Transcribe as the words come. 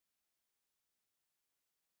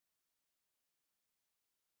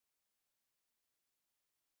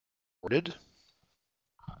recorded,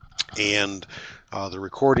 and the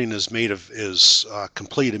recording is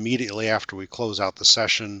complete immediately after we close out the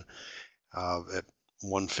session at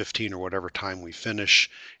 1:15 or whatever time we finish,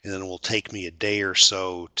 and then it will take me a day or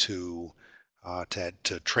so to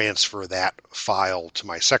transfer that file to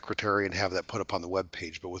my secretary and have that put up on the web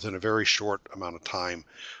page. But within a very short amount of time,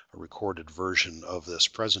 a recorded version of this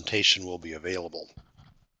presentation will be available.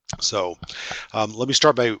 So let me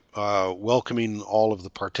start by welcoming all of the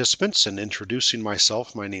participants and introducing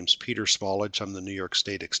myself. My name's Peter Smallage. I'm the New York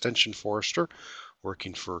State Extension Forester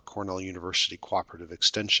working for Cornell University Cooperative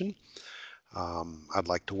Extension. I'd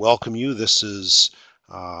like to welcome you. This is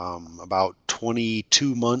about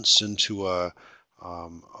 22 months into a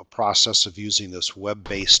process of using this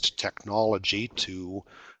web-based technology to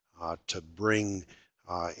bring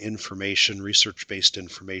information, research-based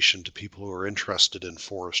information to people who are interested in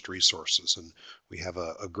forest resources. And we have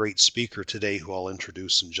a great speaker today who I'll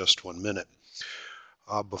introduce in just 1 minute.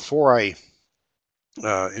 Before I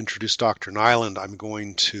introduce Dr. Nyland, I'm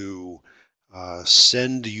going to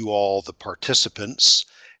send you all, the participants,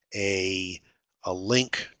 a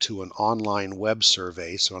link to an online web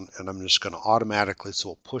survey. So, and I'm just going to automatically, so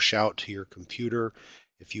it'll push out to your computer.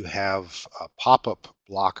 If you have pop-up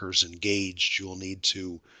blockers engaged,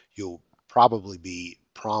 you'll probably be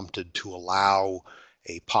prompted to allow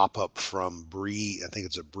a pop-up from Bree, I think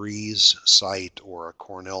it's a Breeze site or a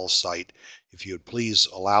Cornell site. If you would please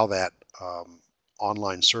allow that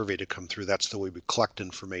online survey to come through. That's the way we collect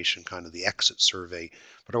information, kind of the exit survey.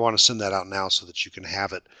 But I want to send that out now so that you can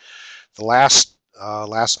have it. The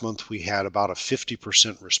last month we had about a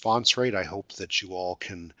 50% response rate. I hope that you all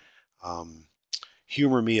can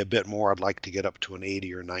humor me a bit more. I'd like to get up to an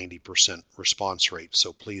 80 or 90% response rate.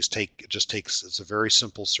 So please it's a very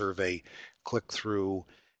simple survey. Click through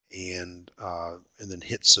and then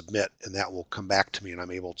hit submit, and that will come back to me, and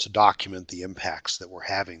I'm able to document the impacts that we're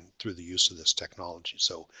having through the use of this technology.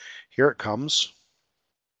 So here it comes.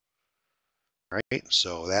 All right,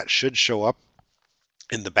 so that should show up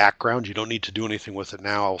in the background. You don't need to do anything with it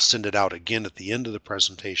now. I'll send it out again at the end of the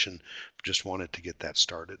presentation. Just wanted to get that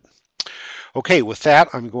started. Okay, with that,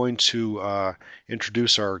 I'm going to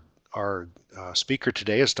introduce our speaker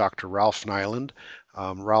today is Dr. Ralph Nyland.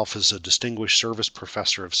 Ralph is a distinguished service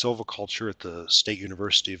professor of silviculture at the State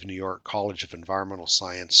University of New York College of Environmental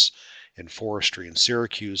Science and Forestry in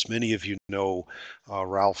Syracuse. Many of you know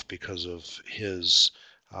Ralph because of his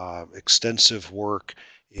extensive work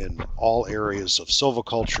in all areas of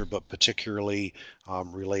silviculture, but particularly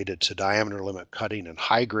related to diameter limit cutting and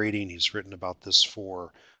high grading. He's written about this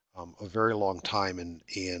for a very long time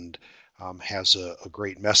and has a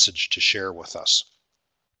great message to share with us.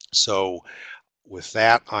 So with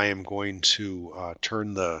that, I am going to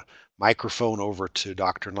turn the microphone over to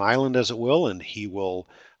Dr. Nyland, as it will, and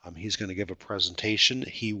he's going to give a presentation.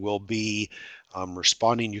 He will be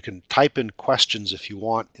responding. You can type in questions if you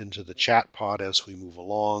want into the chat pod as we move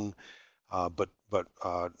along, but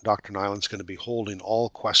Dr. Nyland's going to be holding all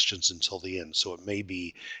questions until the end, so it may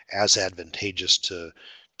be as advantageous to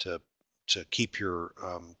keep your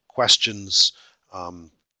questions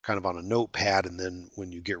kind of on a notepad, and then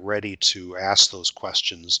when you get ready to ask those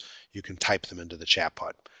questions, you can type them into the chat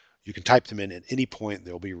pod. You can type them in at any point.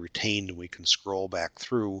 They'll be retained and we can scroll back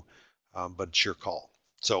through, but it's your call.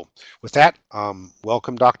 So with that,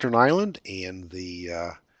 welcome Dr. Nyland, and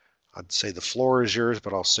I'd say the floor is yours,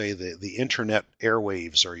 but I'll say the internet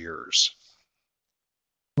airwaves are yours.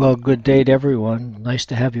 Well, good day to everyone. Nice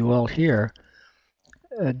to have you all here.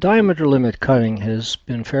 Diameter limit cutting has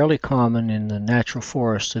been fairly common in the natural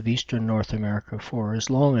forests of eastern North America for as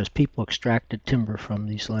long as people extracted timber from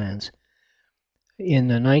these lands. In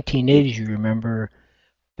the 1980s, you remember,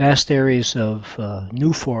 vast areas of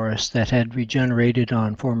new forests that had regenerated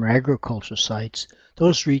on former agriculture sites,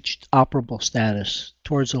 those reached operable status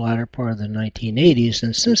towards the latter part of the 1980s,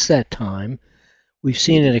 and since that time, we've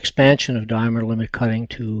seen an expansion of diameter limit cutting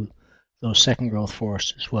to those second growth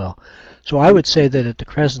forests as well. So I would say that at the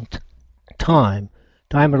present time,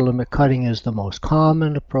 diameter limit cutting is the most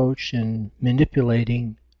common approach in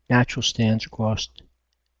manipulating natural stands across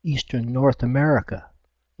eastern North America,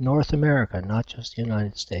 not just the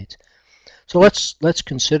United States. So let's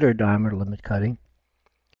consider diameter limit cutting.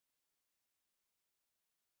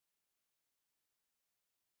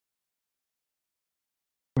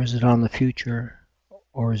 Or is it on the future,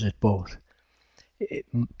 or is it both?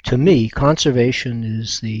 To me, conservation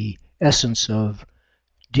is the essence of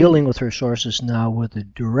dealing with resources now with a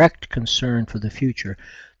direct concern for the future.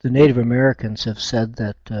 The Native Americans have said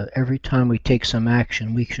that every time we take some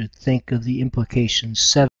action, we should think of the implications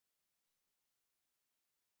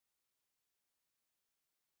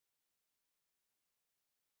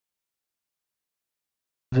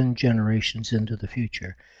generations into the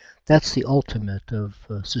future. That's the ultimate of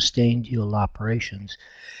sustained yield operations.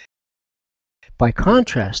 By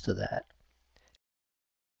contrast to that,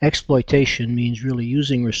 exploitation means really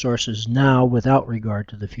using resources now without regard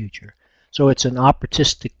to the future. So it's an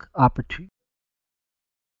opportunistic opportunity.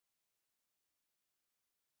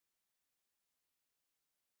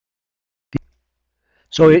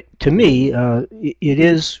 So to me, it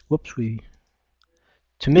is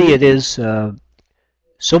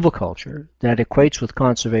silviculture that equates with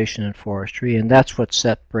conservation and forestry, and that's what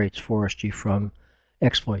separates forestry from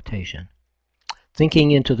exploitation.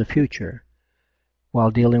 Thinking into the future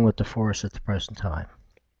while dealing with the forest at the present time.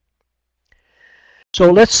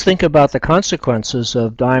 So let's think about the consequences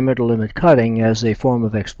of diameter limit cutting as a form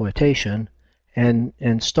of exploitation,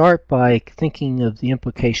 and start by thinking of the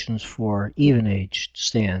implications for even-aged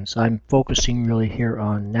stands. I'm focusing really here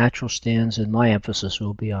on natural stands, and my emphasis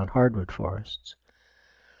will be on hardwood forests.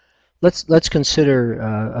 Let's consider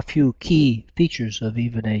a few key features of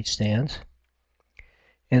even-aged stands.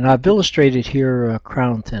 And I've illustrated here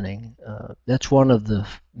crown thinning. That's one of the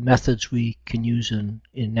methods we can use in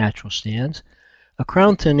natural stands. A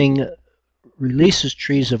crown thinning releases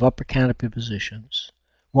trees of upper canopy positions,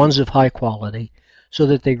 ones of high quality, so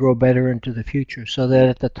that they grow better into the future, so that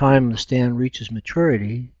at the time the stand reaches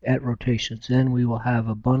maturity at rotations, then we will have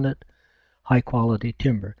abundant high quality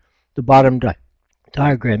timber. The bottom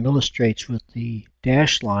diagram illustrates with the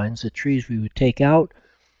dashed lines the trees we would take out,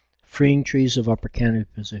 freeing trees of upper canopy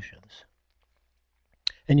positions.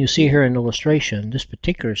 And you see here an illustration, this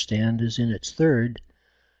particular stand is in its third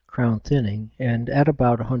crown thinning and at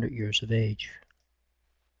about 100 years of age.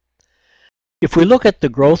 If we look at the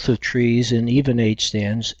growth of trees in even-age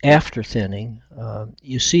stands after thinning,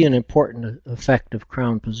 you see an important effect of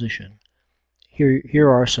crown position. Here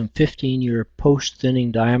are some 15-year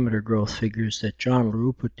post-thinning diameter growth figures that John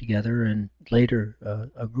LaRue put together and later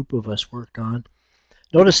a group of us worked on.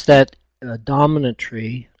 Notice that a dominant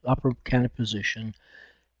tree, upper canopy position,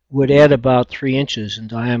 would add about 3 inches in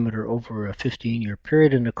diameter over a 15-year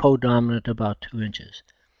period, and a co-dominant about 2 inches.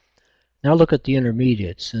 Now look at the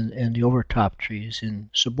intermediates and the overtop trees in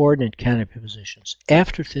subordinate canopy positions.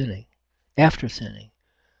 After thinning,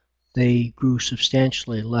 they grew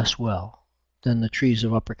substantially less well than the trees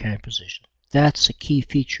of upper canopy position. That's a key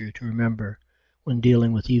feature to remember when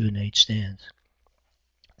dealing with even-age stands.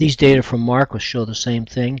 These data from Marquis show the same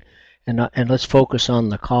thing, and let's focus on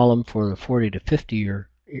the column for the 40 to 50 year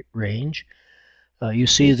range. You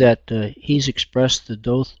see that he's expressed the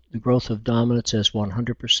growth of dominance as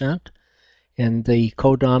 100%, and the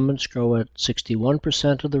co-dominants grow at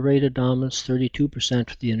 61% of the rate of dominance, 32%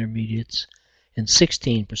 for the intermediates, and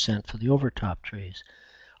 16% for the overtop trees.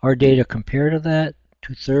 Our data compare to that,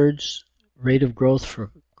 2/3 rate of growth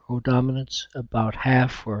for co-dominants, about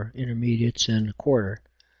half for intermediates, and a quarter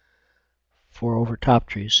for overtop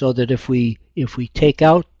trees. So that if we take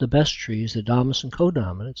out the best trees, the dominants and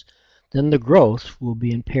co-dominants, then the growth will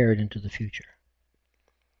be impaired into the future.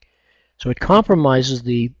 So it compromises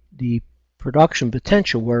the production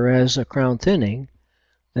potential, whereas a crown thinning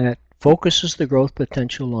that focuses the growth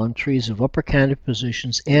potential on trees of upper canopy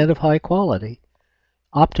positions and of high quality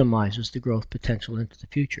optimizes the growth potential into the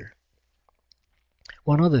future.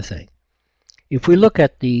 One other thing, if we look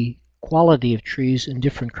at the quality of trees in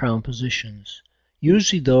different crown positions,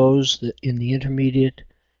 usually those that in the intermediate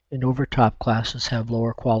and overtop classes have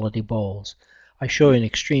lower quality boles. I show you an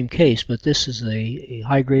extreme case, but this is a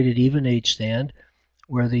high-graded even-age stand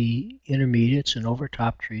where the intermediates and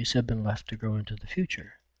overtop trees have been left to grow into the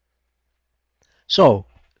future. So,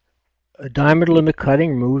 a diameter limit cutting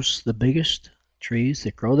removes the biggest trees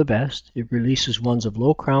that grow the best. It releases ones of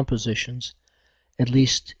low crown positions, at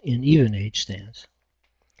least in even-age stands.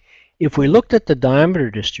 If we looked at the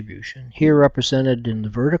diameter distribution, here represented in the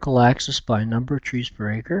vertical axis by number of trees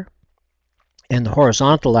per acre, and the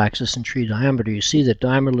horizontal axis in tree diameter, you see that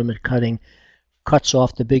diameter limit cutting cuts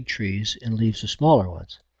off the big trees and leaves the smaller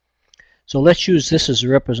ones. So let's use this as a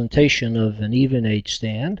representation of an even-age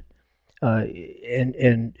stand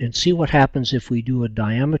and see what happens if we do a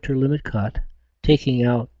diameter limit cut, taking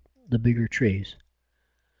out the bigger trees.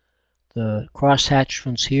 The cross-hatched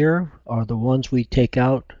ones here are the ones we take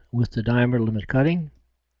out with the diameter limit cutting,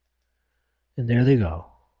 and there they go.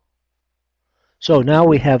 So now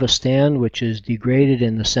we have a stand which is degraded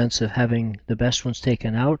in the sense of having the best ones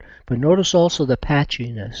taken out, but notice also the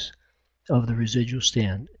patchiness of the residual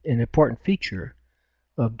stand, an important feature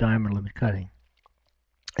of diameter limit cutting.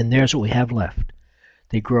 And there's what we have left.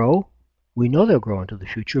 They grow. We know they'll grow into the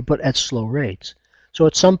future, but at slow rates. So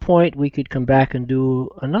at some point we could come back and do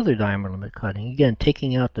another diameter limit cutting, again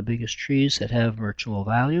taking out the biggest trees that have merchantable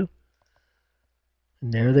value,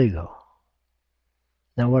 and there they go.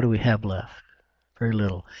 Now what do we have left? Very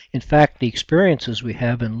little. In fact, the experiences we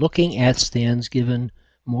have in looking at stands given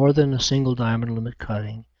more than a single diameter limit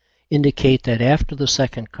cutting indicate that after the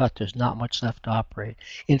second cut there's not much left to operate.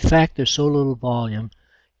 In fact, there's so little volume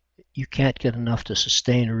you can't get enough to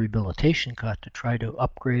sustain a rehabilitation cut to try to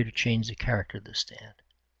upgrade or change the character of the stand.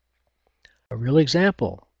 A real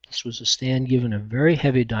example, this was a stand given a very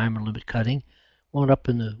heavy diameter limit cutting, one up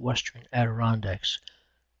in the western Adirondacks.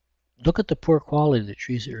 Look at the poor quality of the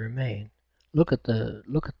trees that remain. Look at the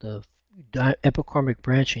epicormic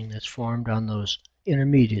branching that's formed on those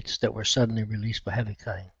intermediates that were suddenly released by heavy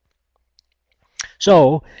cutting.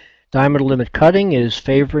 So, diameter limit cutting is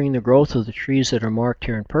favoring the growth of the trees that are marked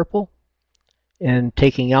here in purple and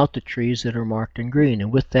taking out the trees that are marked in green,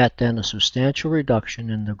 and with that then a substantial reduction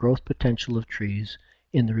in the growth potential of trees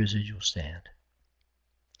in the residual stand.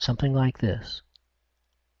 Something like this.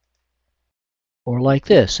 Or like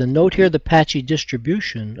this. And note here the patchy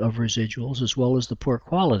distribution of residuals as well as the poor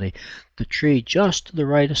quality. The tree just to the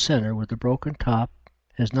right of center with the broken top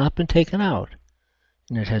has not been taken out,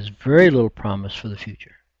 and it has very little promise for the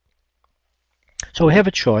future. So we have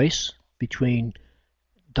a choice between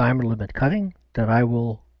diameter limit cutting that I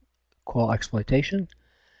will call exploitation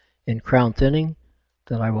and crown thinning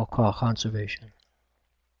that I will call conservation.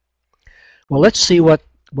 Well, let's see what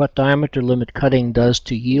diameter limit cutting does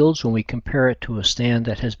to yields when we compare it to a stand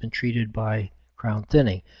that has been treated by crown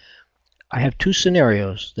thinning. I have two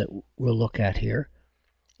scenarios that we'll look at here.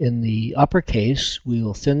 In the upper case, we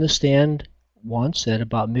will thin the stand once at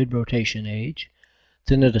about mid-rotation age,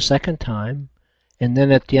 thin it a second time, and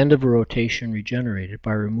then at the end of a rotation regenerate it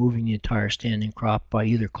by removing the entire standing crop by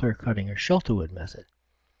either clear cutting or shelterwood method.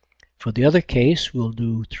 For the other case, we'll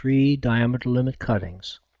do 3 diameter limit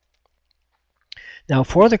cuttings. Now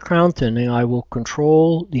for the crown thinning, I will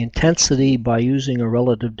control the intensity by using a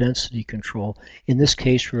relative density control, in this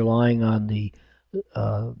case relying on the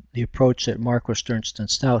approach that Marquis, Ernst, and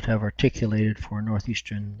Stout have articulated for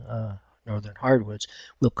northern hardwoods.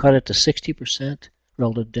 We'll cut it to 60%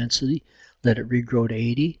 relative density, let it regrow to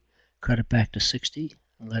 80, cut it back to 60,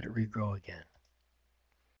 and let it regrow again.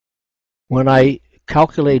 When I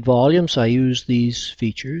calculate volumes, I use these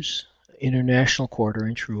features, International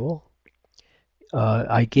Quarter-Inch Rule.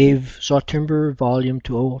 I gave sawtimber volume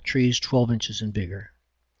to old trees 12 inches and bigger.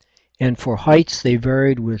 And for heights, they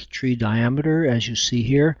varied with tree diameter, as you see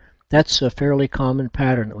here. That's a fairly common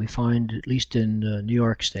pattern that we find at least in New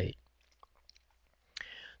York State.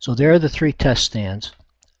 So there are the 3 test stands.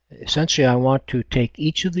 Essentially, I want to take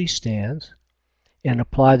each of these stands and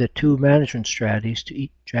apply the 2 management strategies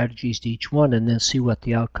to each one and then see what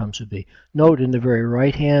the outcomes would be. Note in the very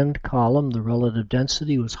right-hand column, the relative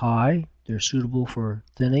density was high. They're suitable for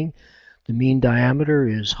thinning. The mean diameter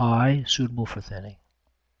is high, suitable for thinning.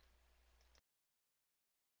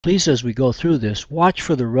 Please, as we go through this, watch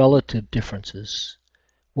for the relative differences.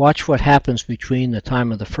 Watch what happens between the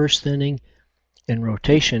time of the first thinning and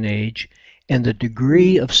rotation age and the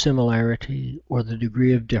degree of similarity or the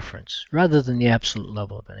degree of difference, rather than the absolute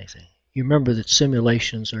level of anything. You remember that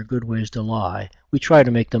simulations are good ways to lie. We try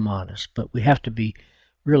to make them honest, but we have to be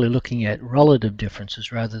really looking at relative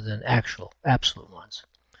differences rather than absolute ones.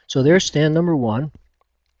 So there's stand number 1.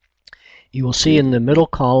 You will see in the middle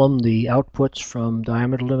column the outputs from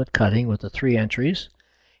diameter limit cutting with the 3 entries,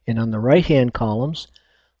 and on the right-hand columns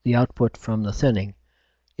the output from the thinning.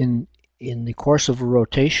 In the course of a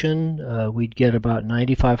rotation, we'd get about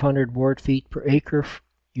 9,500 board feet per acre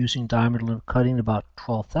using diameter limit cutting, about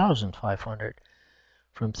 12,500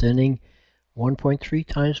 from thinning, 1.3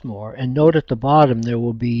 times more. And note at the bottom there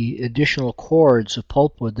will be additional cords of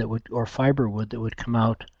pulpwood or fiberwood that would come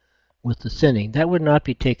out with the thinning. That would not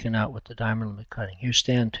be taken out with the diameter limit cutting. Here's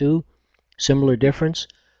stand 2, similar difference,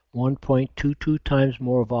 1.22 times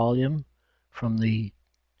more volume from the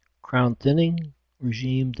crown thinning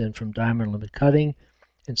regime than from diameter limit cutting,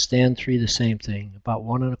 and stand 3 the same thing, about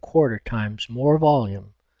 1.25 times more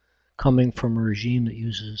volume coming from a regime that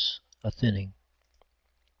uses a thinning.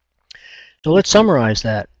 So let's summarize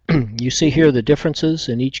that. You see here the differences.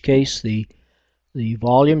 In each case, the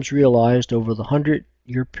volumes realized over the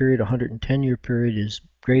 100-year period, 110-year period is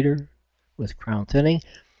greater with crown thinning.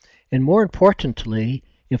 And more importantly,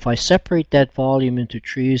 if I separate that volume into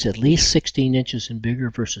trees at least 16 inches and bigger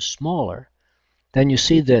versus smaller, then you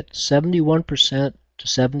see that 71% to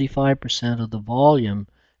 75% of the volume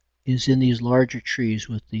is in these larger trees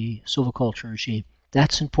with the silviculture regime.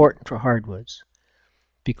 That's important for hardwoods.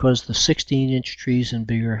 because the 16-inch trees and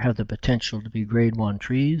bigger have the potential to be grade 1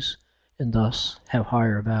 trees and thus have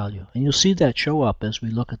higher value. And you'll see that show up as we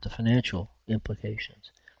look at the financial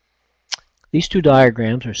implications. These two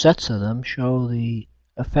diagrams, or sets of them, show the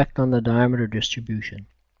effect on the diameter distribution.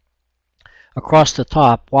 Across the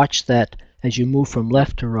top, watch that as you move from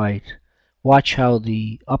left to right, watch how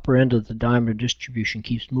the upper end of the diameter distribution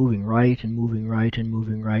keeps moving right and moving right and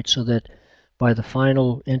moving right, so that by the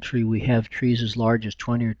final entry we have trees as large as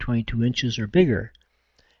 20 or 22 inches or bigger.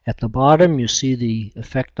 At the bottom you see the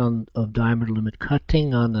effect of diameter limit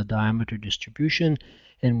cutting on the diameter distribution,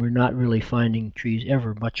 and we're not really finding trees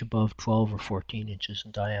ever much above 12 or 14 inches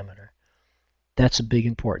in diameter. That's a big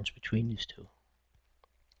importance between these two.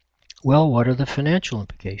 Well, what are the financial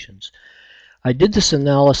implications? I did this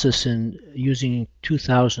analysis using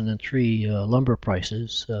 2003 lumber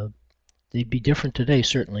prices. They'd be different today,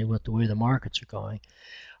 certainly, with the way the markets are going.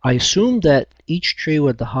 I assumed that each tree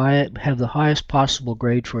would have the highest possible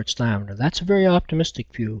grade for its diameter. That's a very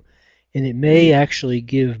optimistic view, and it may actually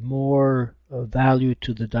give more value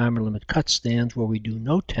to the diameter limit cut stands where we do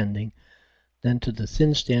no tending than to the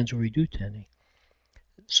thin stands where we do tending.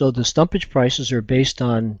 So the stumpage prices are based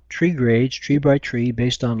on tree grades, tree by tree,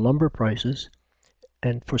 based on lumber prices.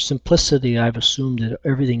 And for simplicity, I've assumed that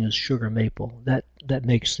everything is sugar maple. That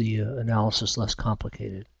makes the analysis less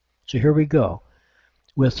complicated. So here we go.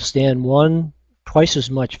 With stand 1, twice as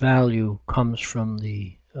much value comes from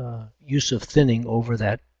the use of thinning over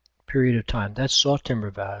that period of time. That's saw timber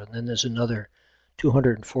value. And then there's another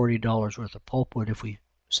 $240 worth of pulpwood if we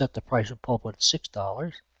set the price of pulpwood at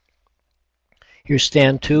 $6. Here's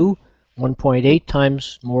stand 2, 1.8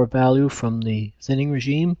 times more value from the thinning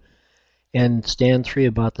regime, and stand 3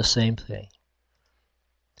 about the same thing.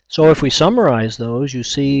 So if we summarize those, you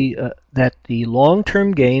see that the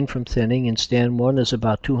long-term gain from thinning in stand 1 is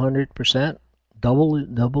about 200%,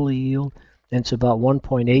 double the yield, and it's about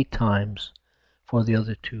 1.8 times for the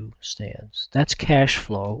other two stands. That's cash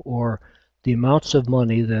flow, or the amounts of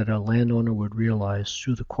money that a landowner would realize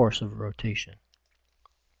through the course of a rotation.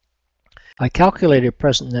 I calculated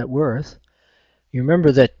present net worth. You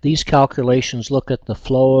remember that these calculations look at the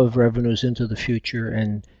flow of revenues into the future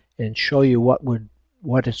and show you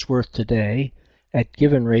what it's worth today at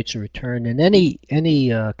given rates of return. And any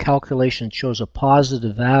calculation that shows a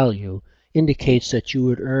positive value indicates that you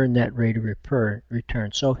would earn that rate of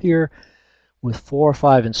return. So here, with 4,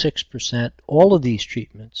 5, and 6%, all of these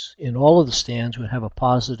treatments in all of the stands would have a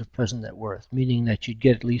positive present net worth, meaning that you'd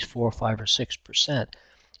get at least 4, 5, or 6%.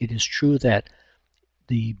 It is true that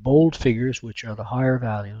the bold figures, which are the higher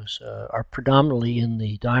values, are predominantly in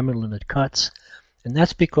the diameter limit cuts, and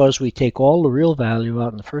that's because we take all the real value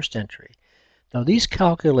out in the first entry. Now these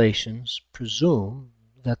calculations presume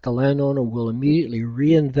that the landowner will immediately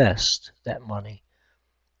reinvest that money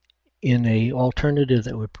in an alternative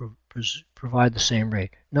that would provide the same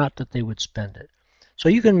rate, not that they would spend it. So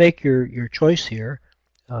you can make your choice here,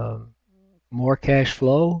 more cash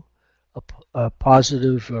flow, a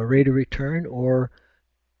positive rate of return, or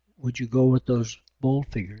would you go with those bold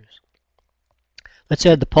figures? Let's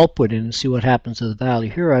add the pulpwood in and see what happens to the value.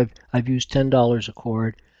 Here I've used $10 a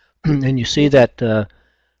cord, and you see that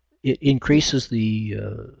it increases the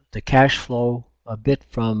cash flow a bit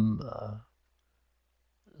from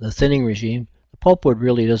the thinning regime. The pulpwood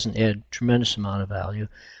really doesn't add a tremendous amount of value.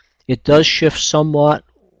 It does shift somewhat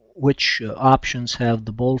which options have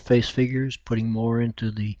the boldface figures, putting more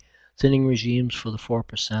into the thinning regimes for the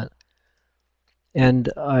 4%. And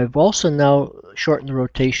I've also now shortened the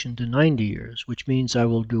rotation to 90 years, which means I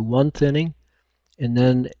will do one thinning and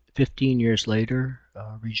then 15 years later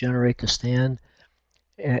regenerate the stand.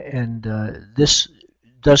 And this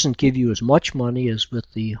doesn't give you as much money as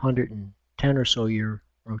with the 110 or so year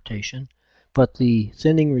rotation, but the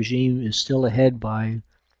thinning regime is still ahead by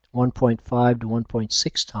 1.5 to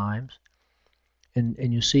 1.6 times.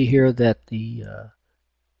 And you see here that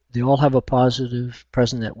they all have a positive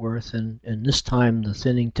present net worth, and this time the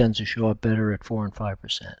thinning tends to show up better at 4 and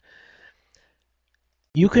 5%.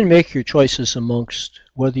 You can make your choices amongst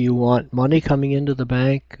whether you want money coming into the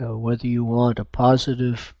bank, whether you want a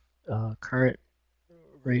positive current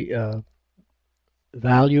rate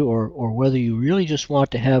value, or whether you really just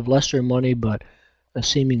want to have lesser money but a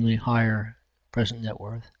seemingly higher present net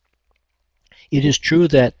worth. It is true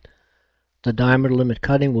that the diameter limit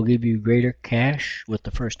cutting will give you greater cash with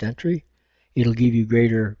the first entry. It'll give you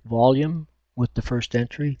greater volume with the first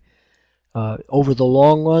entry. Over the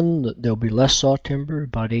long run, there'll be less saw timber,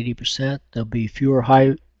 about 80%. There'll be fewer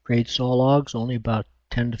high-grade saw logs, only about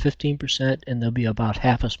 10 to 15%, and there'll be about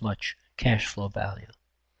half as much cash flow value.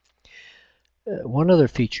 One other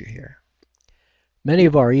feature here. Many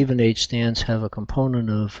of our even age stands have a component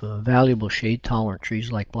of valuable shade tolerant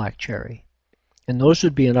trees like black cherry, and those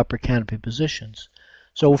would be in upper canopy positions.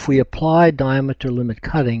 So if we apply diameter limit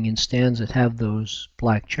cutting in stands that have those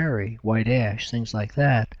black cherry, white ash, things like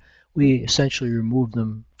that, we essentially remove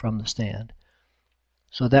them from the stand.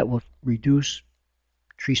 So that will reduce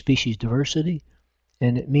tree species diversity,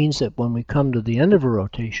 and it means that when we come to the end of a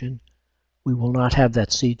rotation, we will not have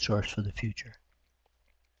that seed source for the future.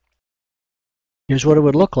 Here's what it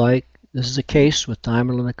would look like. This is a case with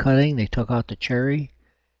diameter limit cutting. They took out the cherry,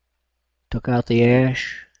 took out the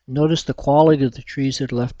ash. Notice the quality of the trees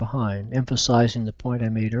that are left behind, emphasizing the point I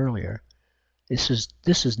made earlier. This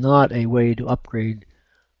is not a way to upgrade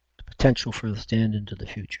the potential for the stand into the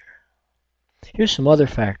future. Here's some other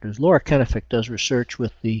factors. Laura Kennefic does research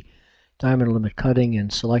with the diameter limit cutting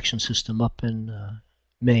and selection system up in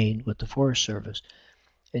Maine with the Forest Service.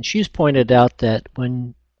 And she's pointed out that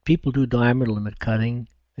when people do diameter limit cutting,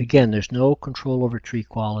 again, there's no control over tree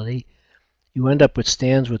quality. You end up with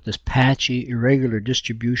stands with this patchy, irregular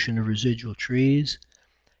distribution of residual trees.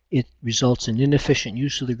 It results in inefficient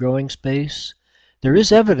use of the growing space. There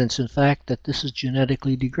is evidence, in fact, that this is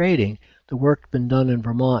genetically degrading. The work been done in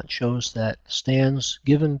Vermont shows that stands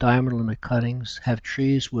given diameter limit cuttings have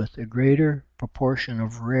trees with a greater proportion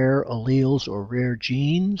of rare alleles or rare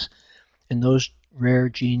genes, and those rare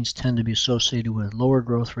genes tend to be associated with lower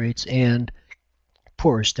growth rates and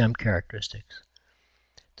poorer stem characteristics.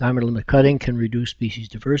 Diameter limit cutting can reduce species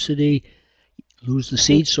diversity, lose the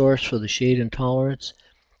seed source for the shade intolerance.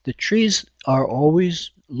 The trees are always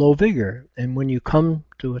low vigor, and when you come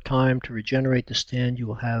to a time to regenerate the stand, you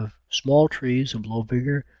will have small trees of low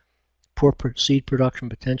vigor, poor seed production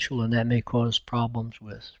potential, and that may cause problems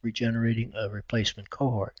with regenerating a replacement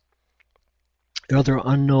cohort. There are other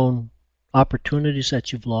unknown opportunities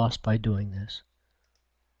that you've lost by doing this.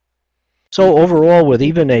 So overall, with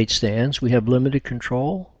even age stands, we have limited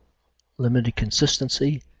control, limited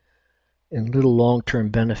consistency, and little long-term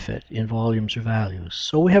benefit in volumes or values.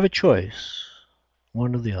 So we have a choice,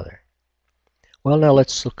 one or the other. Well, now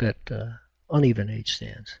let's look at uneven age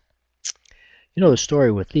stands. You know the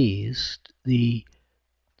story with these. The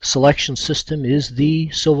selection system is the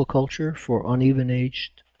silviculture for uneven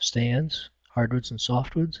aged stands, hardwoods and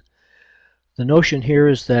softwoods. The notion here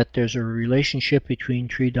is that there's a relationship between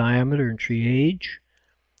tree diameter and tree age,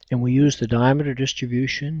 and we use the diameter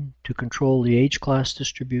distribution to control the age class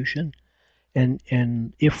distribution.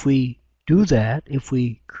 And if we do that, if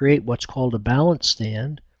we create what's called a balanced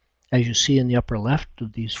stand, as you see in the upper left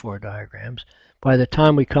of these four diagrams, by the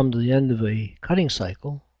time we come to the end of a cutting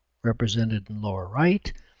cycle, represented in lower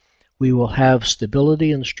right, we will have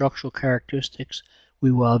stability in the structural characteristics.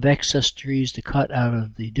 We will have excess trees to cut out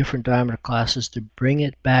of the different diameter classes to bring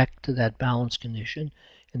it back to that balanced condition,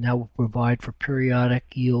 and that will provide for periodic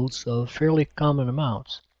yields of fairly common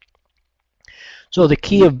amounts. So the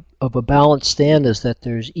key of a balanced stand is that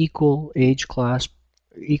there's equal age class,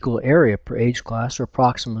 equal area per age class, or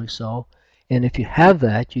approximately so, and if you have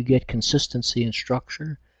that, you get consistency in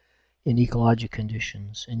structure in ecologic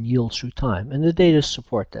conditions and yields through time, and the data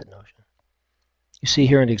support that notion. You see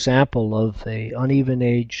here an example of an uneven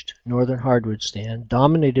aged northern hardwood stand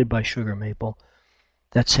dominated by sugar maple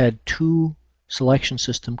that's had two selection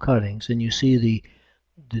system cuttings, and you see the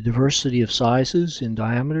diversity of sizes in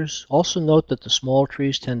diameters. Also note that the small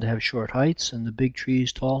trees tend to have short heights and the big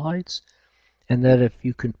trees tall heights, and that if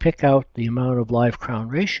you can pick out the amount of live crown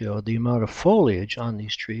ratio, the amount of foliage on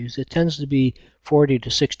these trees, it tends to be 40 to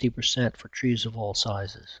 60% for trees of all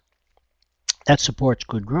sizes. That supports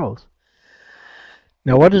good growth.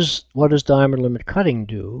 Now, what does diameter limit cutting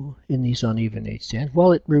do in these uneven age stands?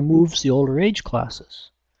 Well, it removes the older age classes.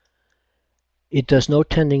 It does no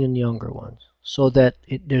tending in the younger ones, so that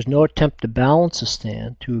there's no attempt to balance a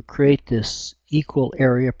stand to create this equal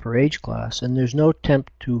area per age class, and there's no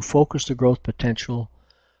attempt to focus the growth potential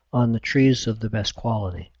on the trees of the best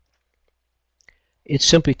quality. It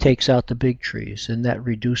simply takes out the big trees, and that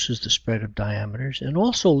reduces the spread of diameters, and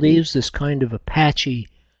also leaves this kind of a patchy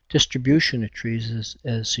distribution of trees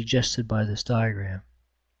as suggested by this diagram.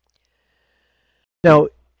 Now,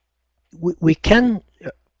 we can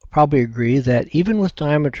probably agree that even with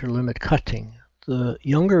diameter limit cutting, the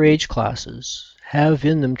younger age classes have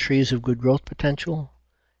in them trees of good growth potential,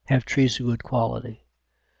 have trees of good quality.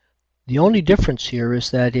 The only difference here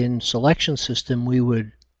is that in selection system we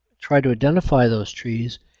would try to identify those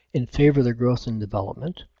trees in favor of their growth and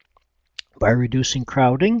development by reducing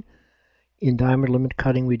crowding. In diameter limit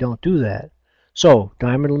cutting, we don't do that. So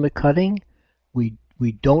diameter limit cutting, we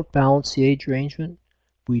don't balance the age arrangement.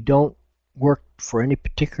 We don't work for any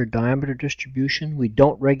particular diameter distribution. We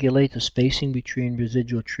don't regulate the spacing between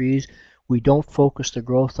residual trees. We don't focus the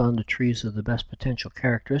growth on the trees of the best potential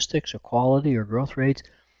characteristics or quality or growth rates.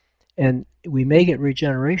 And we may get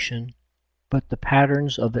regeneration, but the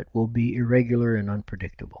patterns of it will be irregular and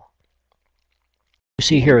unpredictable. You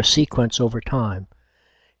see here a sequence over time.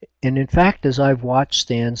 And in fact, as I've watched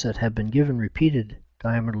stands that have been given repeated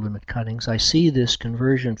diameter limit cuttings, I see this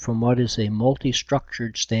conversion from what is a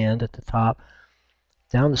multi-structured stand at the top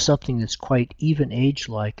down to something that's quite even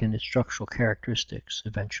age-like in its structural characteristics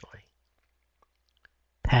eventually.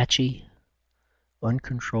 Patchy,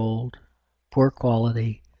 uncontrolled, poor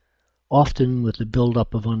quality, often with the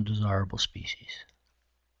buildup of undesirable species.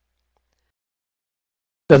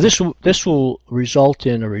 So this will result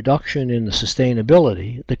in a reduction in the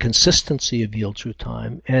sustainability, the consistency of yield through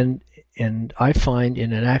time, and I find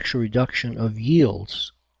in an actual reduction of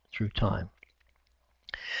yields through time.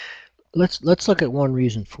 Let's look at one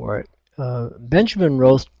reason for it. Benjamin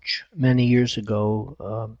Roach many years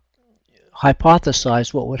ago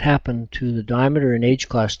hypothesized what would happen to the diameter and age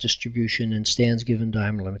class distribution in stands given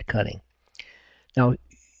diameter limit cutting. Now,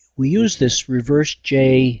 we use this reverse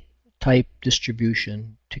J type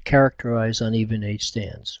distribution to characterize uneven age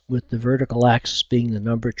stands, with the vertical axis being the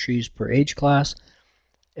number of trees per age class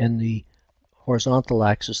and the horizontal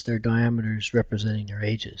axis their diameters representing their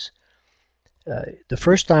ages. The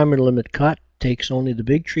first diameter limit cut takes only the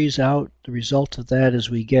big trees out. The result of that is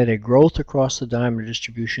we get a growth across the diameter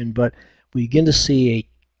distribution, but we begin to see a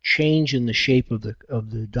change in the shape of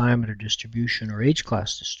the diameter distribution or age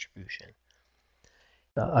class distribution.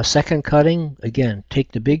 A second cutting, again,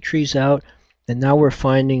 take the big trees out, and now we're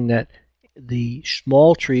finding that the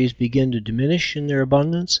small trees begin to diminish in their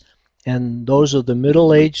abundance, and those of the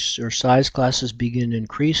middle age or size classes begin to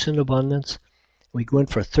increase in abundance. We go in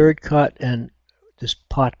for a third cut, and this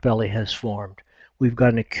pot belly has formed. We've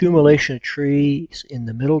got an accumulation of trees in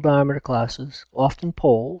the middle diameter classes, often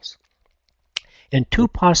poles, and two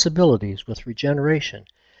possibilities with regeneration.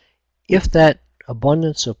 If that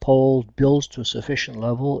abundance of poles builds to a sufficient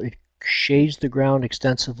level, it shades the ground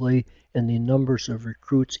extensively, and the numbers of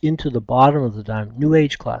recruits into the bottom of the diameter, new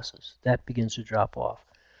age classes, that begins to drop off.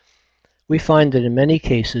 We find that in many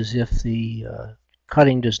cases, if the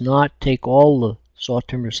cutting does not take all the saw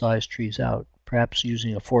timber sized trees out, perhaps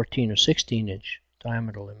using a 14 or 16 inch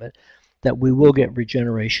diameter limit, that we will get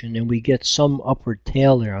regeneration, and we get some upward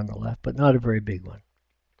tail there on the left, but not a very big one.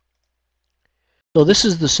 So this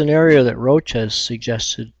is the scenario that Roach has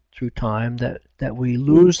suggested through time, that we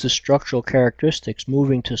lose the structural characteristics,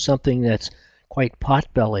 moving to something that's quite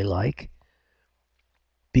potbelly-like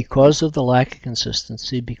because of the lack of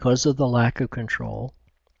consistency, because of the lack of control.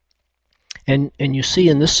 And you see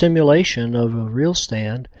in this simulation of a real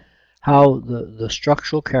stand how the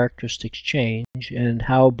structural characteristics change, and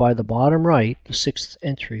how by the bottom right, the sixth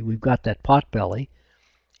entry, we've got that potbelly.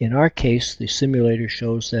 In our case, the simulator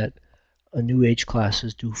shows that a new age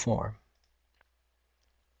classes do form.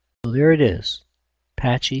 So there it is,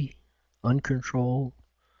 patchy, uncontrolled,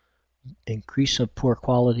 increase of poor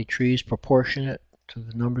quality trees proportionate to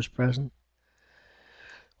the numbers present.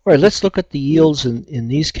 All right, let's look at the yields in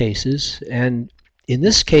these cases. And in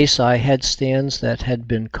this case, I had stands that had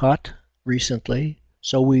been cut recently,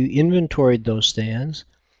 so we inventoried those stands,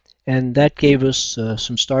 and that gave us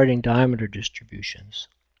some starting diameter distributions.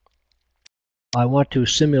 I want to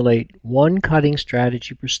simulate one cutting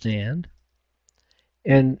strategy per stand,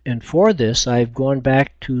 and for this I've gone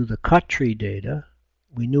back to the cut tree data.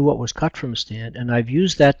 We knew what was cut from a stand, and I've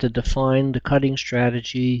used that to define the cutting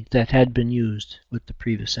strategy that had been used with the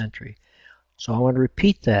previous entry. So I want to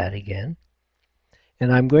repeat that again,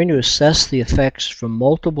 and I'm going to assess the effects from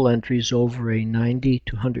multiple entries over a 90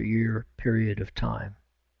 to 100 year period of time.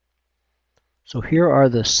 So here are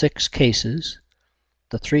the 6 cases.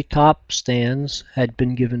 The 3 top stands had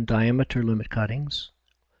been given diameter limit cuttings,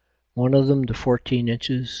 one of them to 14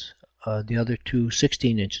 inches, the other 2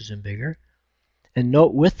 16 inches and bigger. And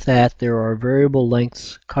note with that there are variable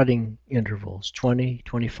length cutting intervals, 20,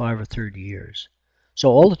 25, or 30 years. So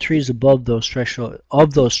all the trees above those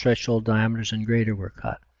threshold diameters and greater were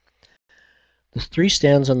cut. The 3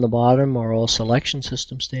 stands on the bottom are all selection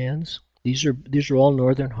system stands. These are all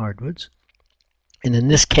northern hardwoods. And in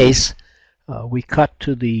this case, we cut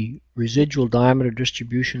to the residual diameter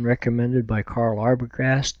distribution recommended by Carl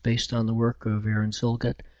Arbogast based on the work of Aaron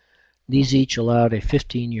Zilgut. These each allowed a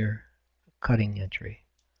 15-year cutting entry.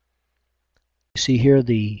 You see here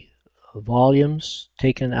the volumes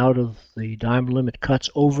taken out of the diameter limit cuts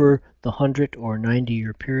over the 100 or 90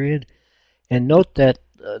 year period. And note that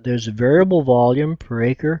there's a variable volume per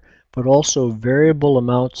acre, but also variable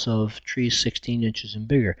amounts of trees 16 inches and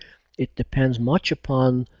bigger. It depends much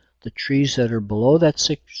upon the trees that are below that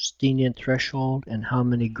 16-inch threshold and how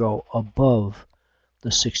many go above the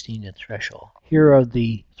 16-inch threshold. Here are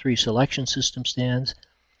the 3 selection system stands,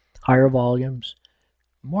 higher volumes,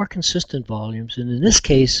 more consistent volumes, and in this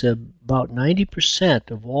case about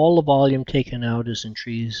 90% of all the volume taken out is in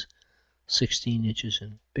trees 16 inches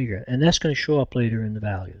and bigger, and that's going to show up later in the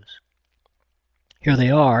values. Here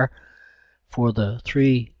they are for the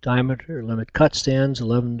 3 diameter limit cut stands,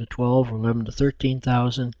 11 to 12 or 11 to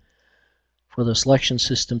 13,000. For the selection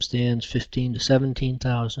system stands, 15 to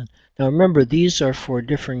 17,000. Now remember, these are for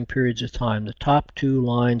differing periods of time. The top 2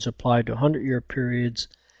 lines apply to 100-year periods,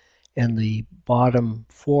 and the bottom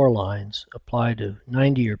 4 lines apply to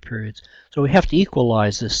 90-year periods. So we have to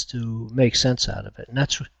equalize this to make sense out of it, and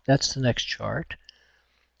that's the next chart.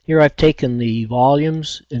 Here I've taken the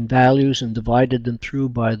volumes and values and divided them through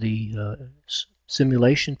by the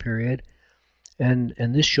simulation period, and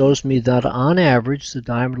this shows me that on average the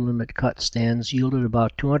diameter limit cut stands yielded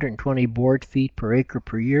about 220 board feet per acre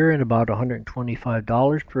per year and about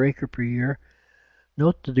 $125 per acre per year.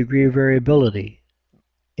 Note the degree of variability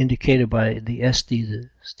indicated by the SD, the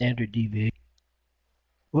standard deviation.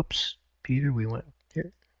 Whoops, Peter, we went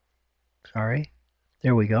here. Sorry.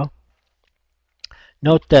 There we go.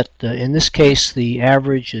 Note that in this case the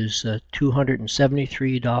average is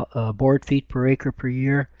 273 board feet per acre per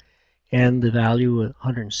year, and the value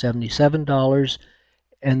 $177,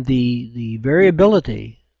 and the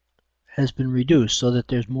variability has been reduced so that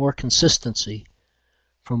there's more consistency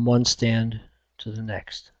from one stand to the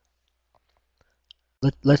next.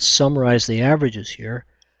 Let's summarize the averages here.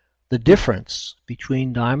 The difference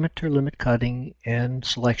between diameter limit cutting and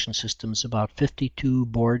selection system is about 52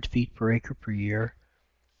 board feet per acre per year,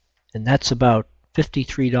 and that's about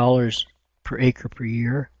 $53 per acre per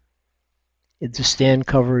year. If the stand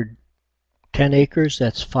covered 10 acres,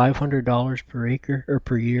 that's $500 per acre or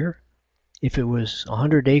per year. If it was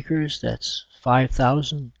 100 acres, that's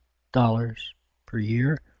 $5,000 per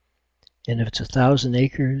year. And if it's 1,000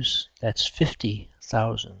 acres, that's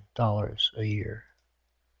 $50,000 a year.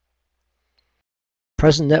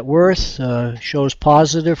 Present net worth shows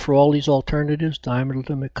positive for all these alternatives, diameter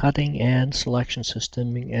limit cutting and selection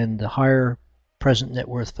system, and the higher present net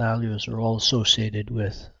worth values are all associated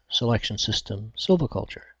with selection system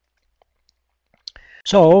silviculture.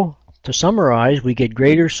 So, to summarize, we get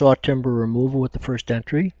greater saw timber removal with the first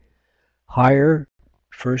entry, higher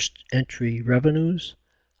first entry revenues,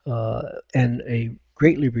 and a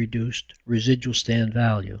greatly reduced residual stand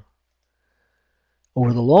value.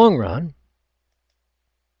 Over the long run,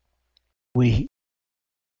 we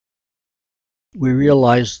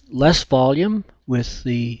realize less volume with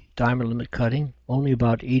the diameter limit cutting, only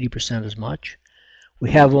about 80% as much. We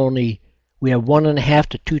have 1.5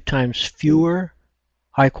 to 2 times fewer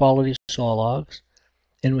high quality saw logs,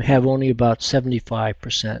 and we have only about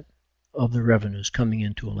 75% of the revenues coming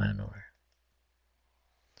into a landowner.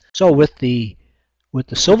 So with the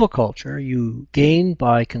silviculture, you gain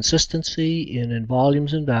by consistency in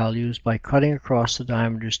volumes and values by cutting across the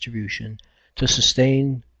diameter distribution to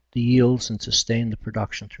sustain the yields and sustain the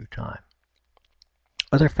production through time.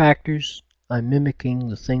 Other factors, I'm mimicking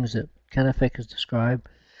the things that Kennefic has described.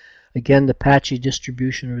 Again, the patchy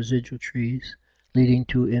distribution of residual trees, leading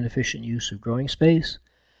to inefficient use of growing space,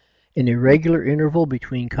 an irregular interval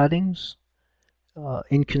between cuttings,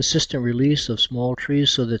 inconsistent release of small trees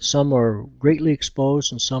so that some are greatly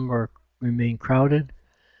exposed and some remain crowded.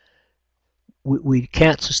 We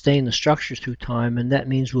can't sustain the structure through time, and that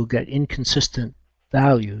means we'll get inconsistent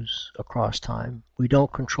values across time. We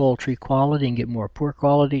don't control tree quality and get more poor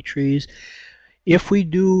quality trees. If we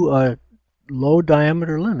do a low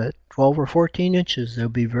diameter limit, 12 or 14 inches, there'll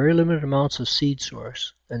be very limited amounts of seed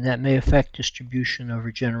source, and that may affect distribution of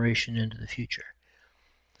regeneration into the future.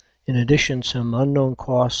 In addition, some unknown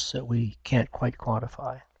costs that we can't quite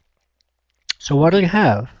quantify. So what do you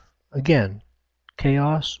have? Again,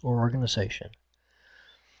 chaos or organization.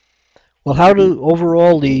 Well, how do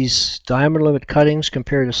overall these diameter limit cuttings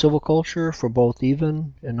compare to silviculture for both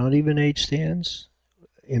even and uneven age stands?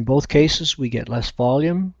 In both cases, we get less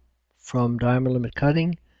volume from diameter limit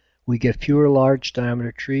cutting. We get fewer large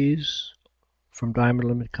diameter trees from diameter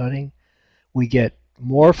limit cutting. We get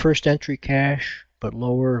more first entry cash, but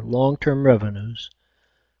lower long-term revenues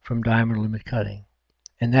from diameter limit cutting.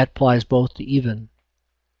 And that applies both to even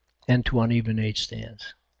and to uneven age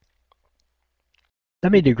stands.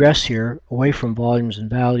 Let me digress here away from volumes and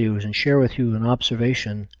values and share with you an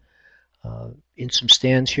observation in some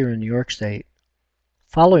stands here in New York State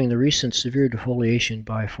following the recent severe defoliation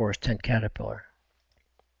by forest tent caterpillar.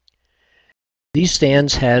 These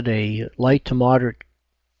stands had a light to moderate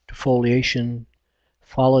defoliation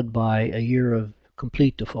followed by a year of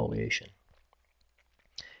complete defoliation.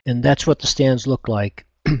 And that's what the stands look like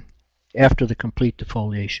after the complete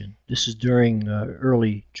defoliation. This is during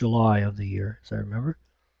early July of the year, as I remember.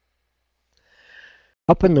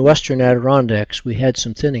 Up in the western Adirondacks, we had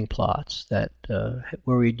some thinning plots that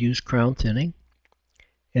where we'd use crown thinning.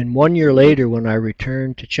 And 1 year later, when I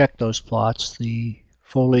returned to check those plots, the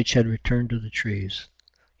foliage had returned to the trees.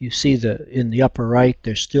 You see in the upper right,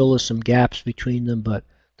 there still is some gaps between them, but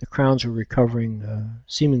the crowns are recovering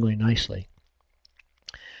seemingly nicely.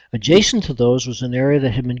 Adjacent to those was an area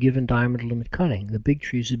that had been given diameter limit cutting. The big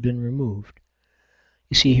trees had been removed.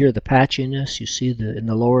 You see here the patchiness. You see in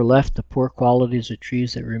the lower left the poor qualities of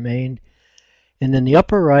trees that remained. And in the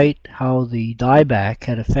upper right, how the dieback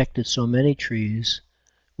had affected so many trees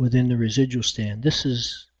within the residual stand. This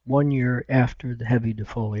is 1 year after the heavy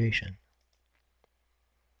defoliation.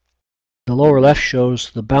 The lower left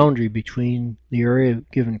shows the boundary between the area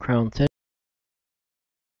given crown thinning.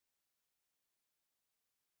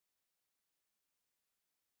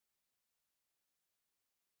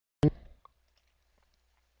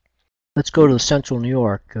 Let's go to central New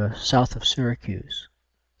York, south of Syracuse.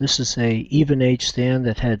 This is a even age stand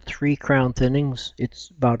that had 3 crown thinnings. It's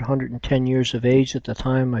about 110 years of age at the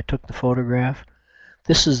time I took the photograph.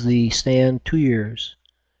 This is the stand 2 years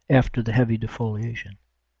after the heavy defoliation.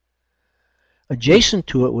 Adjacent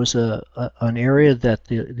to it was an area that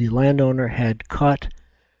the landowner had cut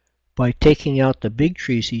by taking out the big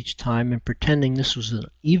trees each time and pretending this was an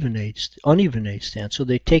uneven age stand. So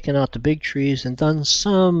they'd taken out the big trees and done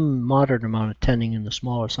some moderate amount of tending in the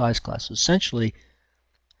smaller size classes, essentially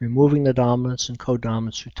removing the dominance and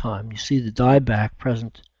co-dominance through time. You see the dieback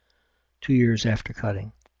present 2 years after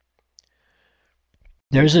cutting.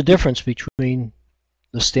 There's a difference between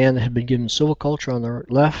the stand that had been given silviculture on the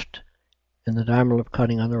left and the diameter limit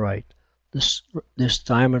cutting on the right. This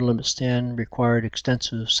diameter limit stand required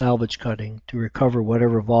extensive salvage cutting to recover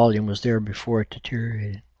whatever volume was there before it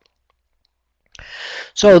deteriorated.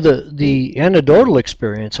 So the anecdotal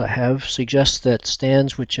experience I have suggests that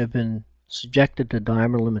stands which have been subjected to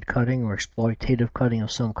diameter limit cutting or exploitative cutting of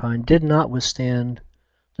some kind did not withstand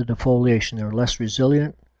the defoliation. They were less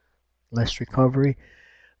resilient, less recovery.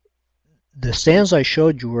 The stands I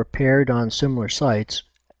showed you were paired on similar sites.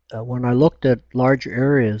 When I looked at larger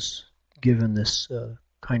areas given this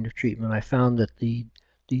kind of treatment, I found that the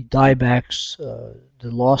diebacks,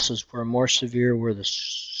 the losses were more severe where the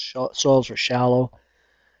soils were shallow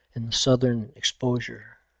in the southern exposure.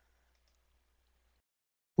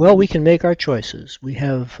 Well, we can make our choices. We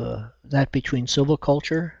have that between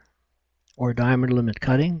silviculture or diameter limit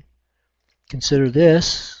cutting. Consider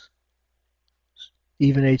this: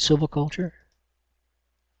 even age silviculture,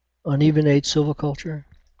 uneven age silviculture,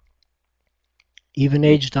 even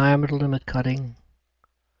age diameter limit cutting,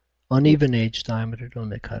 uneven age diameter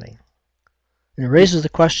limit cutting. And it raises the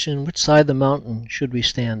question, which side of the mountain should we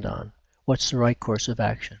stand on? What's the right course of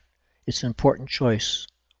action? It's an important choice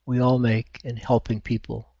we all make in helping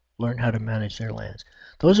people learn how to manage their lands.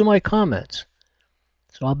 Those are my comments.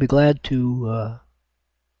 So I'll be glad to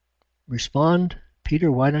respond.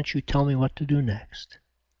 Peter, why don't you tell me what to do next?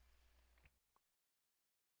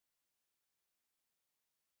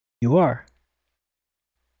 You are.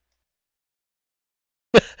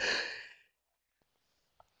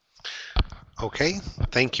 Okay,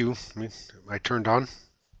 thank you. I turned on.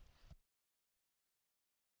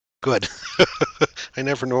 Good. I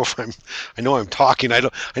never know if I know I'm talking. I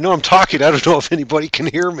know I'm talking. I don't know if anybody can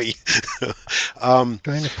hear me. Trying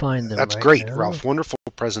to find them. That's right great, now. Ralph. Wonderful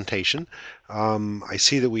presentation. I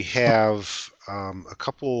see that we have a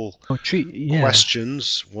couple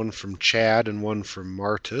questions, one from Chad and one from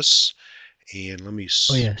Martis. And let me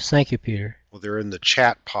see. Oh, yes. Thank you, Peter. Well, they're in the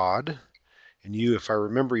chat pod. And you, if I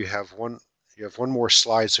remember, you have one more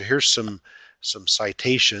slide. So here's some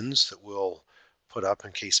citations that we'll put up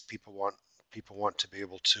in case people want to be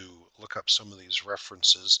able to look up some of these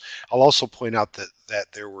references. I'll also point out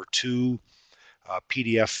that there were 2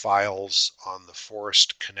 PDF files on the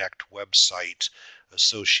Forest Connect website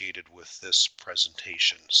associated with this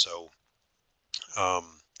presentation. So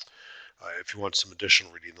if you want some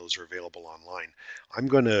additional reading, those are available online. I'm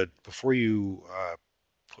going to, before you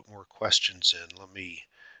put more questions in, let me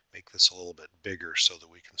make this a little bit bigger so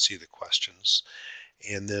that we can see the questions.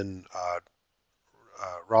 And then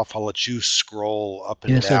Ralph, I'll let you scroll up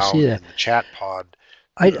and down in the chat pod.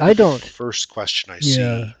 I don't. First question I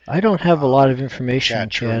see. I don't have a lot of information,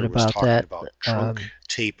 Chad, about that. Trunk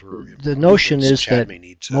taper. The notion is that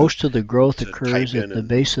most of the growth occurs at the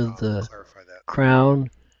base of the crown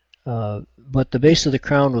but the base of the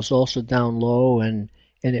crown was also down low, and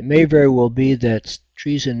it may very well be that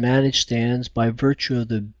trees in managed stands, by virtue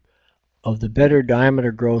of the better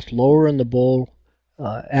diameter growth lower in the bowl,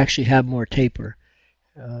 actually have more taper.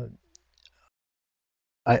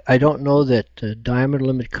 I don't know that diameter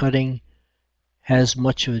limit cutting has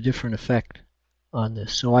much of a different effect on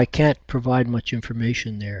this, so I can't provide much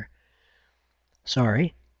information there.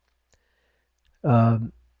 Sorry.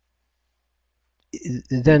 Then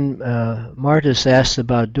Martis asked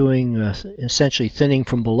about doing essentially thinning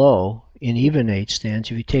from below in even age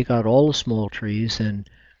stands. If you take out all the small trees and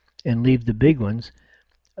leave the big ones,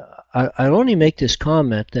 I'll only make this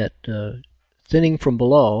comment that thinning from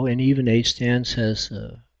below in even age stands has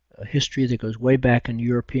a history that goes way back in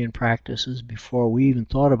European practices before we even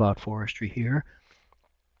thought about forestry here.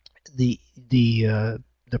 The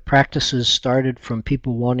practices started from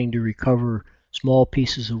people wanting to recover small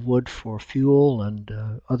pieces of wood for fuel and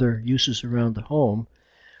other uses around the home.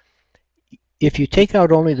 If you take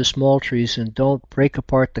out only the small trees and don't break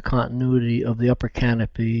apart the continuity of the upper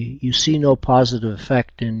canopy, you see no positive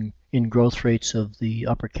effect in growth rates of the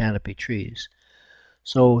upper canopy trees.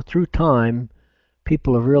 So through time,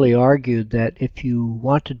 people have really argued that if you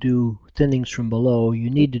want to do thinnings from below, you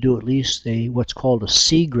need to do at least what's called a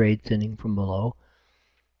C-grade thinning from below,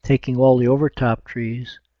 taking all the overtop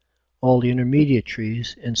trees, all the intermediate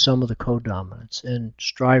trees, and some of the codominants, and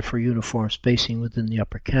strive for uniform spacing within the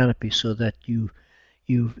upper canopy so that you've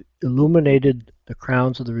illuminated the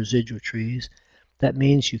crowns of the residual trees. That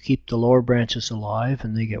means you keep the lower branches alive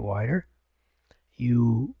and they get wider.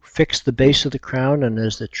 You fix the base of the crown, and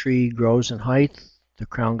as the tree grows in height, the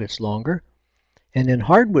crown gets longer. And in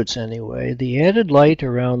hardwoods anyway, the added light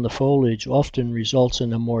around the foliage often results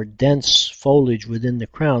in a more dense foliage within the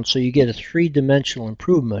crown, so you get a three-dimensional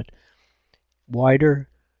improvement: wider,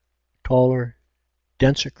 taller,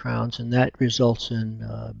 denser crowns, and that results in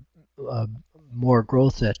more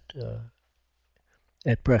growth at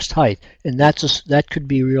breast height. And that could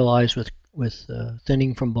be realized with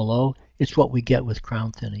thinning from below. It's what we get with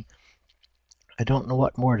crown thinning. I don't know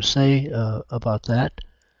what more to say about that.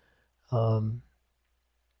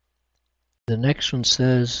 The next one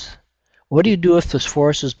says, what do you do if this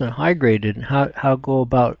forest has been high graded, and how go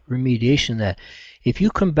about remediation of that? If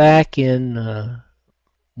you come back in,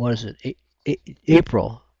 what is it,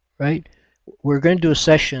 April, right? We're going to do a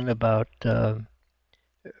session about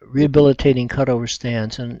rehabilitating cutover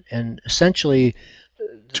stands, and essentially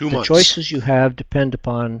the choices you have depend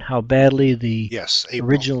upon how badly the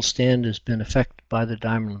original stand has been affected by the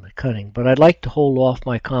diameter limit cutting. But I'd like to hold off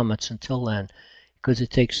my comments until then, because it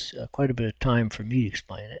takes quite a bit of time for me to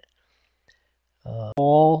explain it.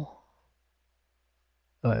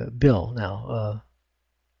 Bill now.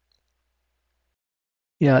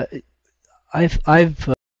 Yeah, I've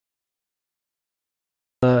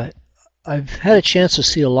had a chance to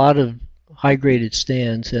see a lot of high-graded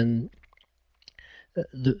stands, and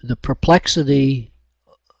the perplexity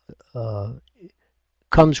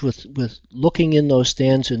comes with looking in those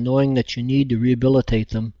stands and knowing that you need to rehabilitate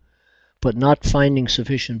them, but not finding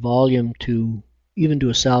sufficient volume to even do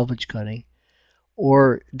a salvage cutting,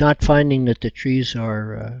 or not finding that the trees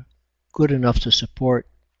are good enough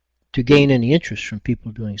to gain any interest from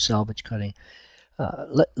people doing salvage cutting.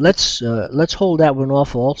 Let's hold that one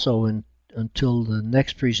off also until the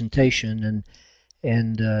next presentation,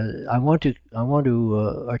 and I want to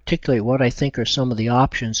articulate what I think are some of the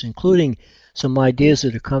options, including some ideas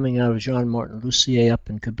that are coming out of Jean-Martin Lussier up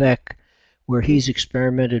in Quebec, where he's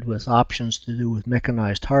experimented with options to do with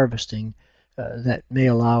mechanized harvesting that may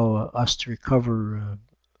allow us to recover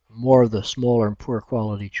more of the smaller and poor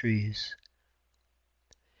quality trees.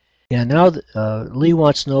 Yeah, now Lee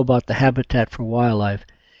wants to know about the habitat for wildlife.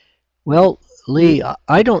 Well, Lee,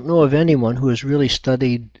 I don't know of anyone who has really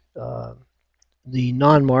studied the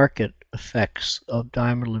non-market effects of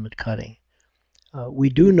diameter limit cutting. We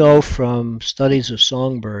do know from studies of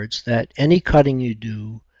songbirds that any cutting you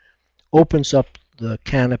do opens up the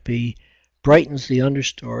canopy, brightens the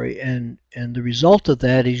understory, and the result of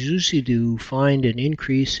that is usually to find an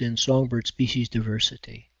increase in songbird species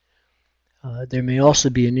diversity. There may also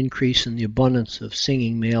be an increase in the abundance of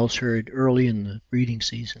singing males heard early in the breeding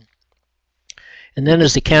season. And then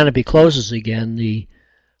as the canopy closes again, the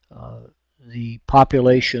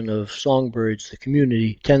population of songbirds, the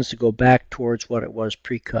community, tends to go back towards what it was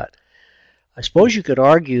pre-cut. I suppose you could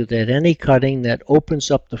argue that any cutting that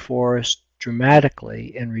opens up the forest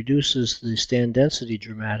dramatically and reduces the stand density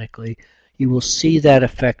dramatically, you will see that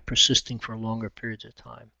effect persisting for longer periods of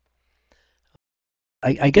time.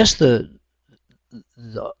 I guess the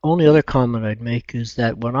only other comment I'd make is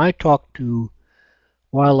that when I talk to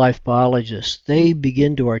wildlife biologists, they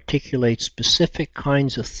begin to articulate specific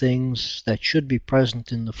kinds of things that should be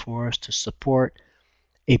present in the forest to support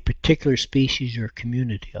a particular species or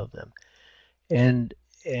community of them. And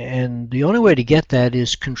the only way to get that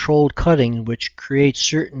is controlled cutting, which creates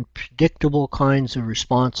certain predictable kinds of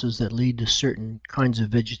responses that lead to certain kinds of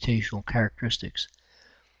vegetational characteristics.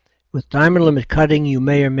 With diamond limit cutting, you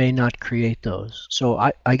may or may not create those.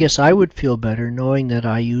 So I guess I would feel better knowing that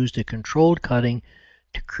I used a controlled cutting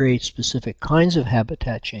to create specific kinds of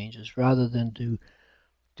habitat changes rather than to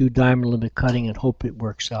do diamond limit cutting and hope it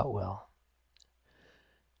works out well.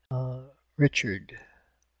 Richard.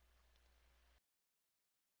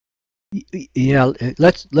 Yeah,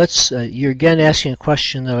 let's. You're again asking a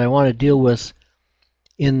question that I want to deal with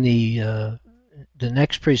in the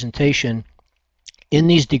next presentation. In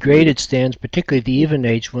these degraded stands, particularly the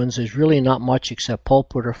even-aged ones, there's really not much except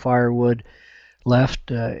pulpwood or firewood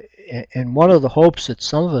left. And one of the hopes that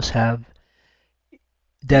some of us have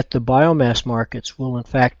that the biomass markets will in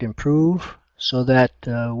fact improve, so that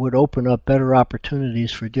would open up better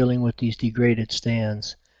opportunities for dealing with these degraded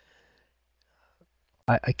stands.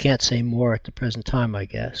 I can't say more at the present time, I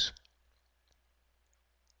guess.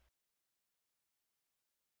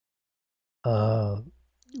 About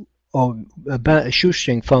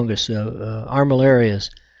shoestring fungus, armillarias.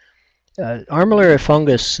 Armillaria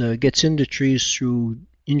fungus gets into trees through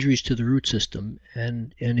injuries to the root system,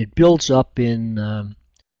 and it builds up in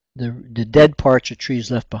the dead parts of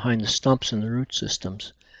trees left behind the stumps in the root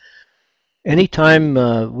systems.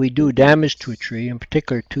 Anytime we do damage to a tree, in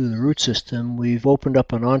particular to the root system, we've opened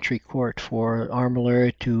up an entry court for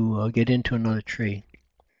armillaria to get into another tree.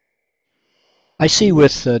 I see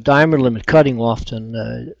with diameter limit cutting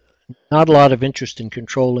often not a lot of interest in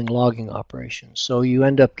controlling logging operations. So you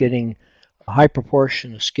end up getting a high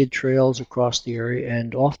proportion of skid trails across the area,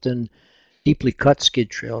 and often deeply cut skid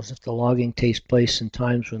trails if the logging takes place in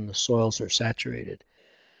times when the soils are saturated.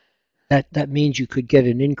 That means you could get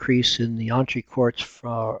an increase in the entry courts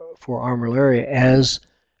for armillaria as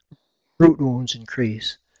root wounds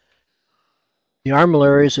increase. The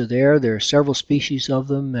armillarias are there. There are several species of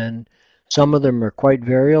them, and some of them are quite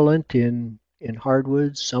virulent in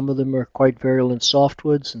hardwoods. Some of them are quite virulent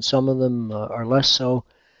softwoods, and some of them are less so.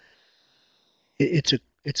 It's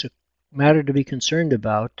a matter to be concerned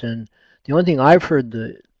about, and the only thing I've heard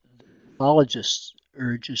the biologists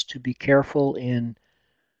urge is to be careful in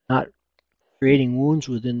not creating wounds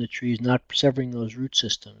within the trees, not severing those root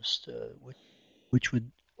systems, which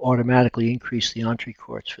would automatically increase the entry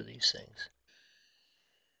courts for these things.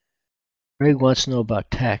 Greg wants to know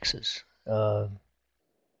about taxes.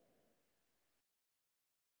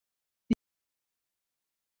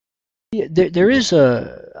 Yeah, there's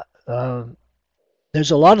a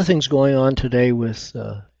lot of things going on today with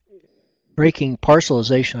breaking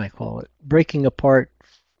parcelization, I call it, breaking apart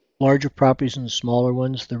larger properties into smaller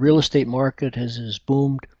ones. The real estate market has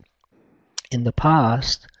boomed in the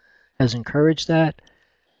past, has encouraged that,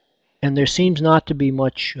 and there seems not to be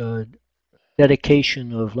much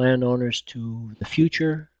dedication of landowners to the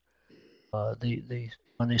future. When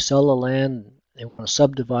they sell the land, they want to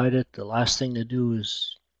subdivide it. The last thing to do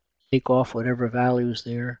is take off whatever value is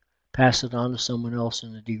there, pass it on to someone else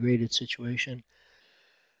in a degraded situation.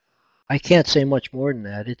 I can't say much more than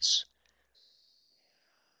that.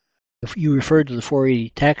 If you referred to the 480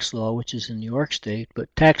 tax law, which is in New York State,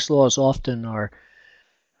 but tax laws often are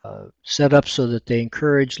set up so that they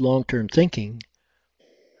encourage long-term thinking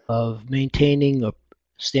of maintaining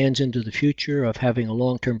stands into the future, of having a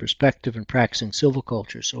long-term perspective and practicing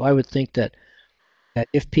silviculture. So I would think that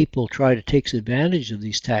if people try to take advantage of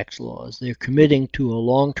these tax laws, they're committing to a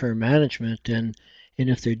long-term management, and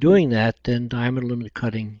if they're doing that, then diameter limit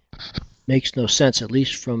cutting makes no sense, at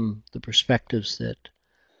least from the perspectives that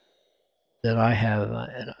I have.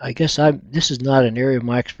 And I guess this is not an area of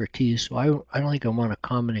my expertise, so I don't think I want to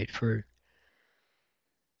comment for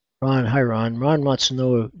Ron. Hi, Ron. Ron wants to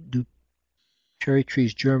know, do cherry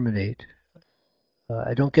trees germinate?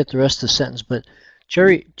 I don't get the rest of the sentence, but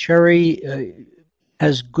cherry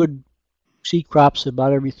has good seed crops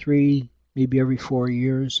about every 3, maybe every 4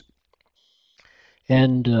 years.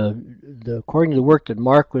 And according to the work that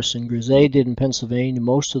Marquis and Grisey did in Pennsylvania,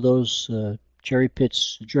 most of those cherry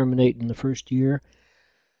pits germinate in the first year.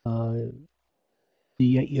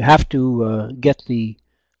 You have to get the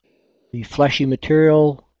fleshy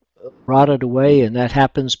material rotted away, and that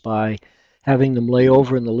happens by having them lay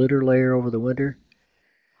over in the litter layer over the winter.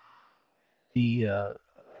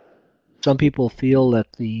 Some people feel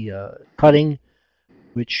that the cutting,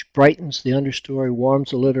 which brightens the understory,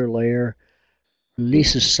 warms the litter layer,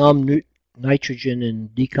 releases some nitrogen in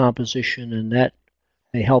decomposition, and that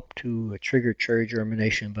They help to trigger cherry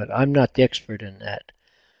germination, but I'm not the expert in that.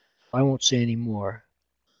 I won't say any more.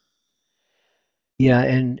 Yeah,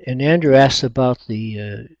 and Andrew asked about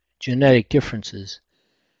the genetic differences.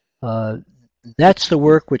 That's the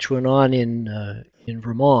work which went on in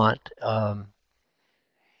Vermont.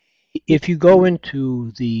 If you go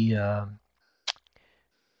into the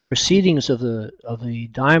proceedings of the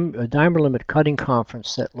diameter limit cutting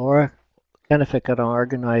conference that Laura Kennefic had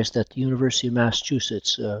organized at the University of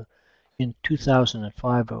Massachusetts in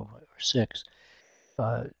 2005 or 6,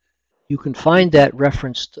 you can find that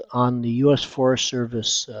referenced on the U.S. Forest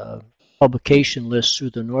Service publication list through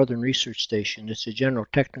the Northern Research Station. It's a general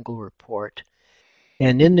technical report.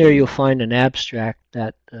 And in there you'll find an abstract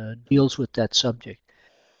that deals with that subject.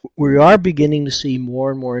 We are beginning to see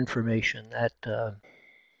more and more information that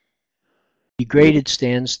degraded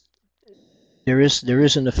stands, there is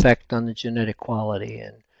an effect on the genetic quality,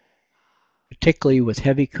 and particularly with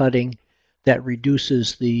heavy cutting that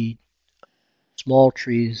reduces the small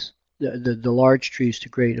trees, the large trees to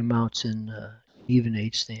great amounts in even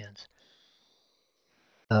age stands.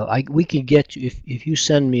 We can get you, if you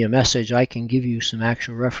send me a message, I can give you some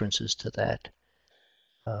actual references to that.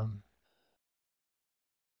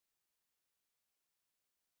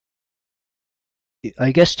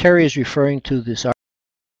 I guess Terry is referring to this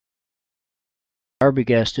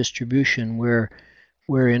Arbogast distribution where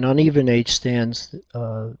in uneven age stands,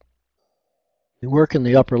 the work in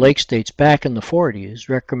the upper lake states back in the 40s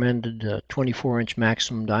recommended a 24-inch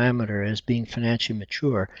maximum diameter as being financially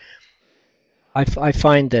mature. I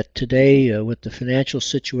find that today, with the financial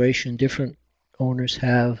situation different owners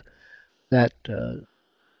have, that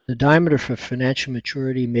the diameter for financial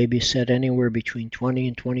maturity may be set anywhere between 20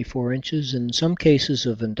 and 24 inches, and in some cases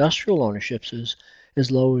of industrial ownerships as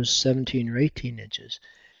low as 17 or 18 inches.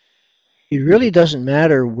 It really doesn't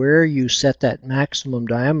matter where you set that maximum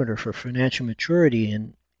diameter for financial maturity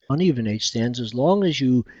in uneven age stands, as long as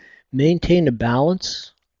you maintain a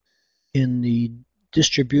balance in the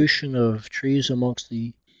distribution of trees amongst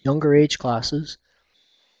the younger age classes,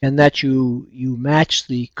 and that you match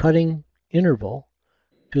the cutting interval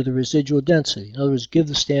to the residual density. In other words, give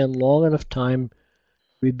the stand long enough time to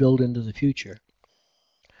rebuild into the future.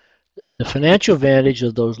 The financial advantage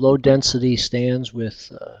of those low density stands with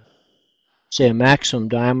say a maximum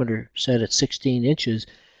diameter set at 16 inches,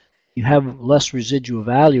 you have less residual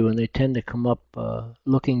value, and they tend to come up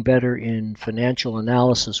looking better in financial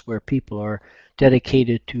analysis where people are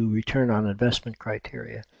dedicated to return on investment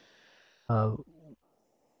criteria.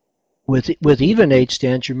 With even age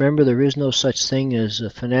stands, remember there is no such thing as a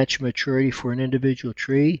financial maturity for an individual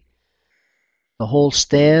tree. The whole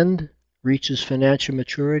stand reaches financial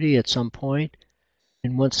maturity at some point,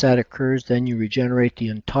 and once that occurs, then you regenerate the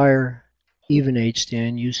entire even age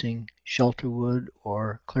stand using shelter wood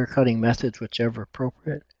or clear cutting methods, whichever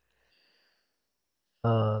appropriate.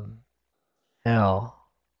 Al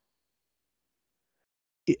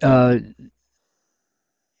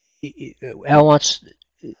wants,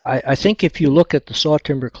 I think if you look at the saw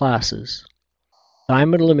timber classes,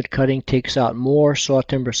 diameter limit cutting takes out more saw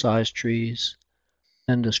timber sized trees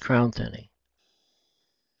than does crown thinning.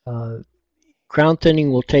 Crown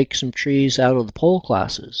thinning will take some trees out of the pole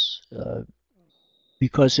classes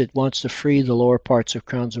because it wants to free the lower parts of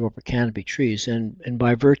crowns of upper canopy trees, and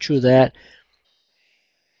by virtue of that,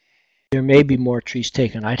 there may be more trees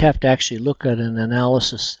taken. I'd have to actually look at an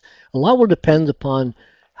analysis. A lot will depend upon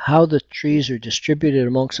how the trees are distributed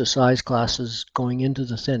amongst the size classes going into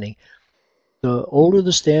the thinning. The older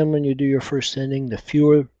the stand when you do your first thinning, the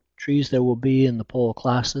fewer trees there will be in the pole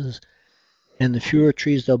classes, and the fewer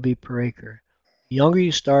trees there'll be per acre. The younger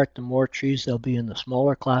you start, the more trees there'll be in the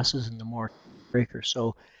smaller classes and the more per acre.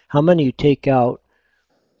 So how many you take out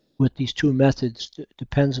with these two methods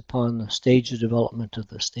depends upon the stage of development of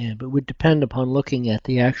the stand, but would depend upon looking at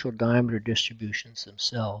the actual diameter distributions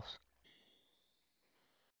themselves.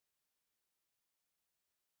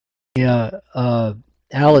 Yeah,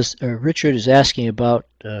 Richard is asking about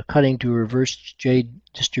cutting to reverse J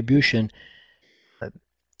distribution.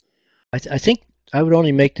 I think I would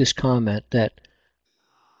only make this comment that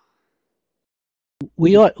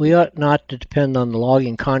we ought not to depend on the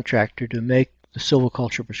logging contractor to make the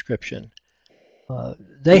silviculture prescription.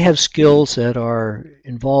 They have skills that are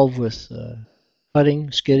involved with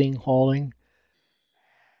cutting, skidding, hauling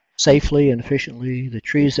safely and efficiently the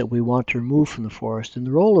trees that we want to remove from the forest. And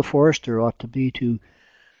the role of the forester ought to be to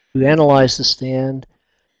analyze the stand,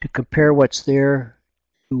 to compare what's there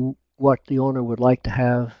to what the owner would like to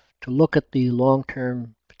have, to look at the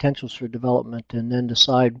long-term potentials for development, and then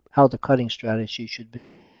decide how the cutting strategy should be.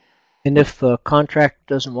 And if a contractor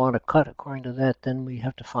doesn't want to cut according to that, then we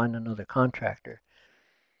have to find another contractor.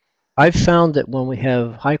 I've found that when we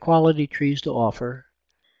have high quality trees to offer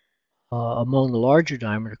among the larger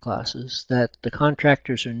diameter classes, that the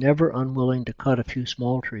contractors are never unwilling to cut a few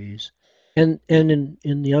small trees. And in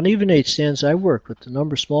the uneven age stands I work with, the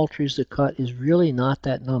number of small trees to cut is really not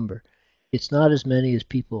that number. It's not as many as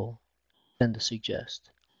people tend to suggest.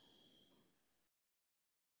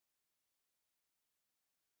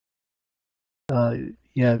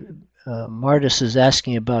 Yeah, Martis is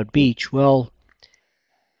asking about beech. Well,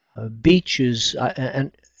 beech is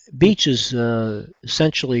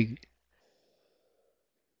essentially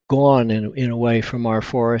gone in a way from our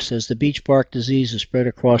forests as the beech bark disease is spread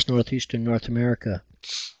across northeastern North America.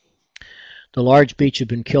 The large beech have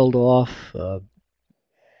been killed off.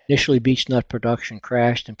 Initially, beech nut production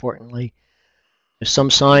crashed. Importantly, there's some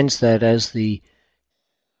signs that as the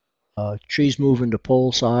trees move into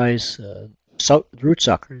pole size, root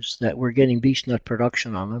suckers, that we're getting beech nut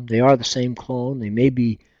production on them. They are the same clone. They may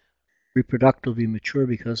be reproductively mature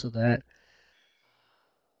because of that.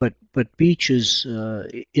 But beech is,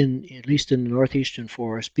 at least in the northeastern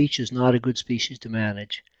forest, beech is not a good species to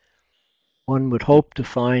manage. One would hope to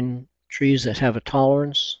find trees that have a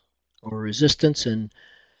tolerance or resistance and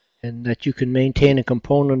that you can maintain a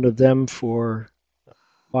component of them for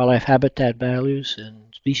wildlife habitat values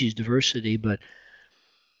and species diversity, but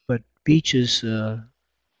beech is a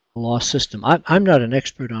lost system. I'm not an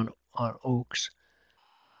expert on oaks.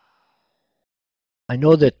 I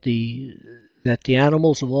know that the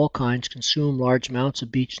animals of all kinds consume large amounts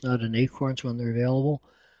of beech nut and acorns when they're available,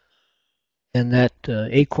 and that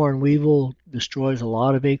acorn weevil destroys a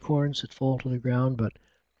lot of acorns that fall to the ground, but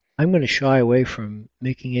I'm going to shy away from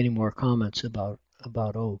making any more comments about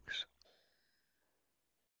oaks.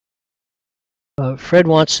 Fred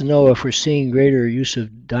wants to know if we're seeing greater use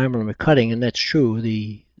of diameter limit cutting, and that's true.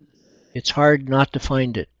 It's hard not to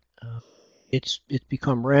find it. It's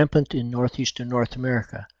become rampant in northeastern North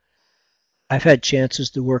America. I've had chances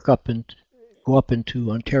to go up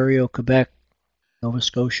into Ontario, Quebec, Nova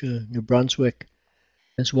Scotia, New Brunswick,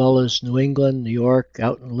 as well as New England, New York,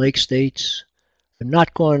 out in the Lake States. I'm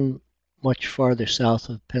not going much farther south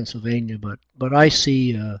of Pennsylvania, but I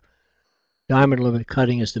see diameter limit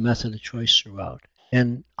cutting as the method of choice throughout,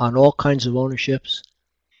 and on all kinds of ownerships,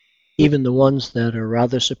 even the ones that are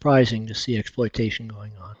rather surprising to see exploitation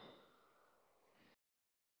going on.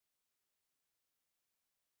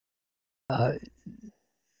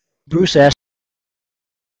 Bruce asked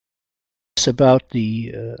about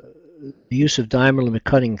the use of diameter limit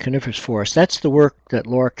cutting in coniferous forests. That's the work that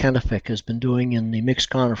Laura Kennefic has been doing in the mixed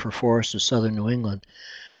conifer forests of southern New England,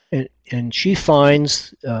 and she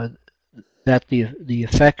finds that the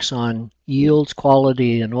effects on yields,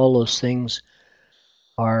 quality, and all those things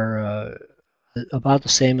are about the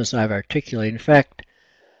same as I've articulated. In fact,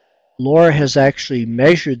 Laura has actually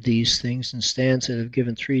measured these things in stands that have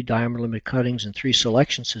given 3 diameter limit cuttings and 3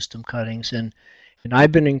 selection system cuttings, and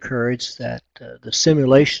I've been encouraged that the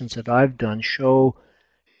simulations that I've done show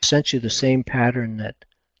essentially the same pattern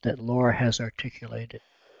that Laura has articulated,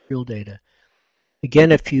 real data.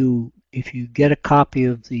 Again, if you get a copy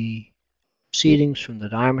of the proceedings from the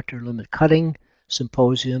diameter limit cutting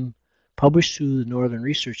symposium published through the Northern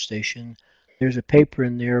Research Station, there's a paper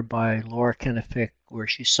in there by Laura Kennefic where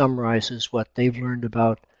she summarizes what they've learned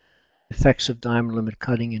about effects of diameter limit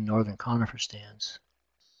cutting in northern conifer stands.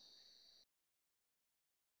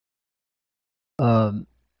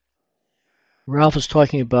 Ralph is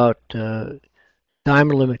talking about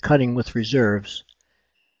diameter limit cutting with reserves.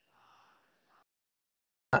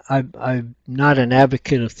 I'm not an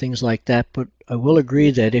advocate of things like that, but I will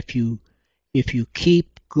agree that if you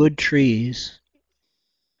keep good trees,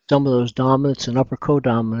 some of those dominants and upper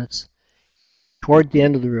codominants, toward the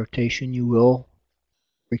end of the rotation, you will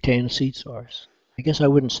retain a seed source. I guess I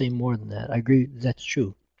wouldn't say more than that. I agree that's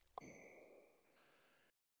true.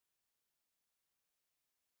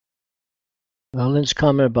 Lynn's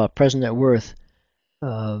comment about present net worth.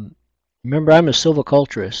 Remember, I'm a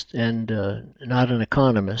silviculturist and not an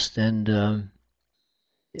economist, and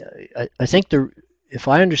I think if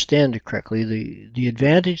I understand it correctly, the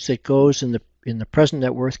advantage that goes in the present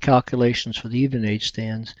net worth calculations for the even age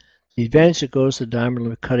stands, the advantage that goes to diameter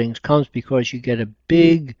limit cuttings comes because you get a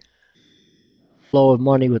big flow of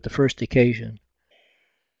money with the first occasion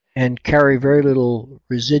and carry very little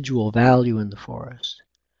residual value in the forest.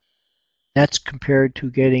 That's compared to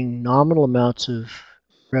getting nominal amounts of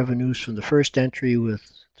revenues from the first entry with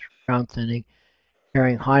ground thinning,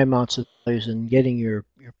 carrying high amounts of values and getting your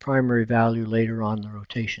primary value later on in the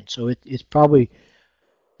rotation. So it's probably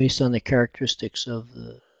based on the characteristics of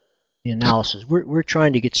the the analysis. We're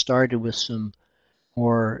trying to get started with some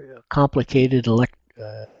more complicated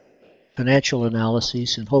financial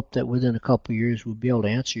analyses and hope that within a couple of years we'll be able to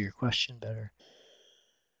answer your question better.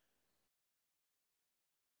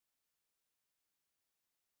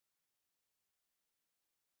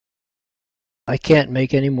 I can't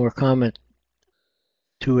make any more comment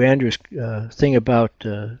to Andrew's thing about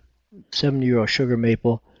 70-year-old sugar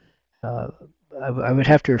maple. I would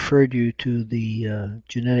have to refer you to the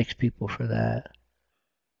genetics people for that.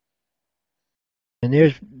 And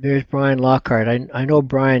there's Brian Lockhart. I know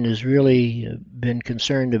Brian has really been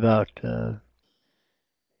concerned about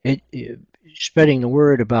spreading the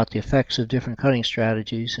word about the effects of different cutting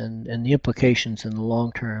strategies and the implications in the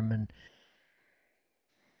long term. And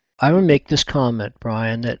I would make this comment,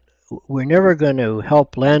 Brian, that we're never going to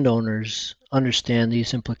help landowners understand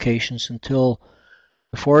these implications until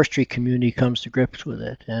the forestry community comes to grips with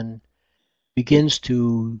it and begins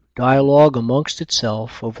to dialogue amongst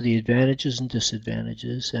itself over the advantages and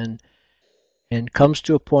disadvantages, and comes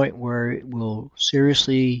to a point where it will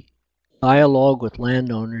seriously dialogue with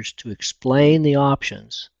landowners to explain the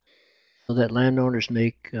options so that landowners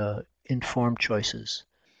make informed choices.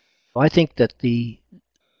 So I think that the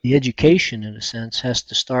education, in a sense, has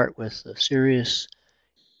to start with serious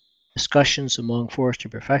discussions among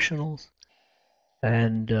forestry professionals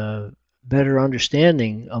and better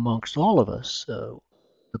understanding amongst all of us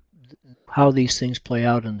how these things play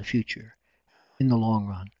out in the future, in the long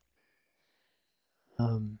run.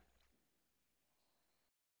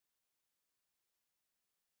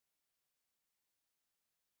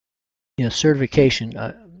 Certification.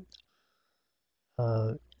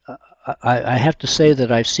 I have to say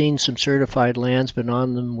that I've seen some certified landsmen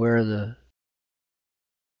on them where the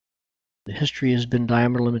history has been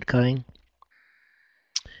diameter limit cutting.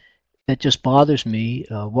 That just bothers me,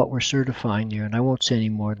 what we're certifying there, and I won't say any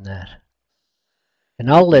more than that.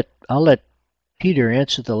 And I'll let Peter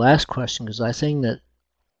answer the last question, because I think that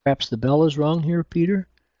perhaps the bell is wrong here, Peter.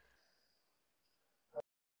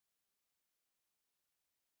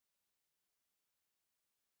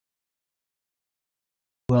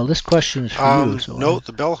 Well, this question is for you. So no,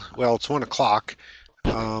 the bell. Well, it's 1 o'clock,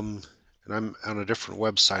 and I'm on a different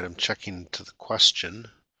website. I'm checking to the question.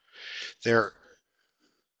 There.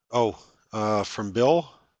 Oh, from Bill.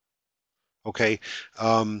 Okay.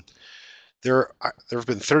 There have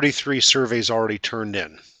been 33 surveys already turned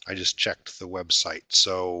in. I just checked the website.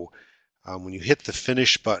 So when you hit the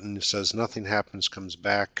finish button, it says nothing happens, comes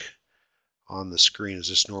back on the screen. Is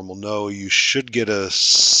this normal? No, you should get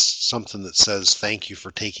something that says thank you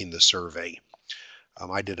for taking the survey.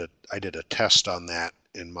 I did a test on that,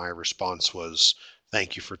 and my response was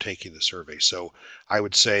thank you for taking the survey. So I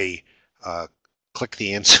would say click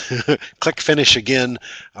the answer, click finish again.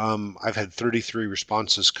 I've had 33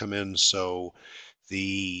 responses come in, so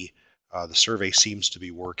the survey seems to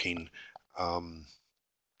be working.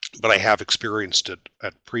 But I have experienced it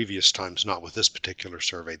at previous times, not with this particular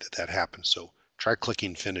survey, that happens. So try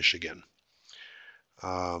clicking finish again.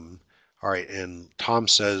 All right, and Tom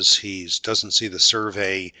says he doesn't see the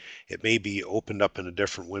survey. It may be opened up in a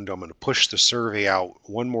different window. I'm going to push the survey out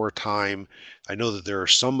one more time. I know that there are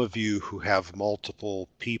some of you who have multiple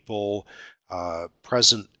people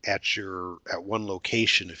present at one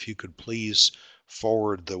location. If you could please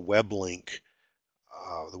forward the web link,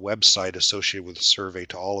 the website associated with the survey,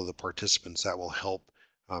 to all of the participants, that will help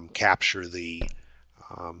capture the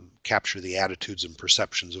attitudes and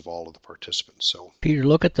perceptions of all of the participants. So Peter,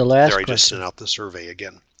 look at the last question. I just sent out the survey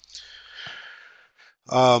again.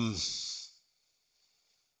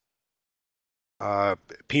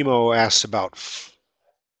 Pimo asked about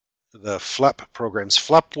the FLEP programs.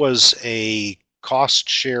 FLEP was a cost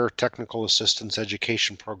share technical assistance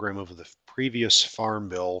education program of the previous Farm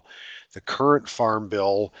Bill. The current Farm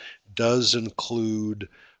Bill does include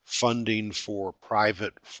funding for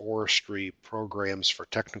private forestry programs for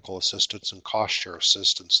technical assistance and cost share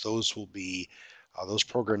assistance. Those will be, those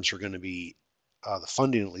programs are going to be, the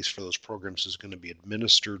funding at least for those programs is going to be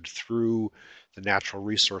administered through the Natural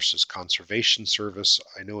Resources Conservation Service.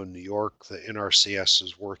 I know in New York, the NRCS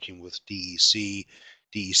is working with DEC.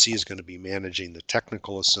 DEC is going to be managing the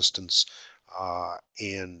technical assistance,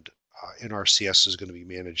 and NRCS is going to be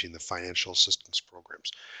managing the financial assistance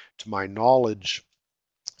programs. To my knowledge,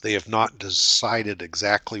 they have not decided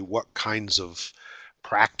exactly what kinds of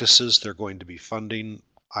practices they're going to be funding.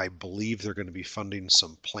 I believe they're going to be funding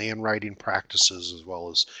some plan writing practices as well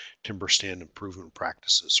as timber stand improvement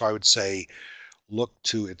practices. So I would say look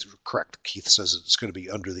to, it's correct, Keith says it's going to be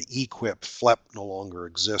under the EQIP. FLEP no longer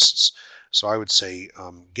exists. So I would say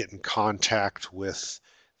get in contact with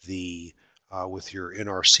the with your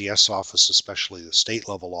NRCS office, especially the state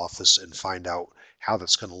level office, and find out how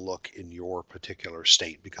that's going to look in your particular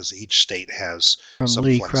state, because each state has some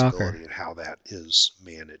Lee flexibility Crocker. in how that is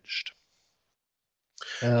managed.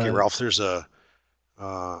 Okay, Ralph, there's a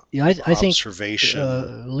yeah, I think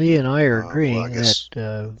observation. Lee and I are Well, I agreeing that guess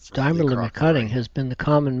diameter Lee limit Crocker, cutting right? has been the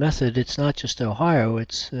common method. It's not just Ohio.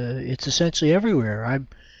 It's essentially everywhere.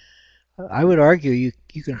 I would argue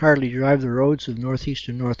you can hardly drive the roads of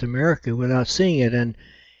northeastern North America without seeing it. And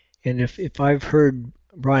if I've heard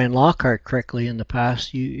Brian Lockhart correctly in the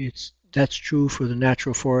past, that's true for the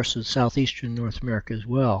natural forests of southeastern North America as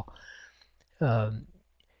well.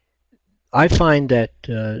 I find that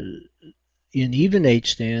in even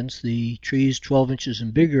age stands, the trees 12 inches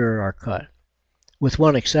and bigger are cut, with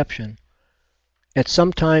one exception. At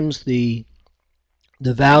sometimes the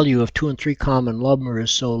value of 2 and 3 common lumber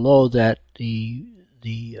is so low that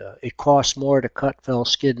it costs more to cut, fell,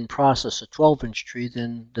 skid, and process a 12-inch tree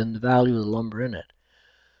than the value of the lumber in it.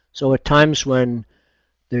 So at times when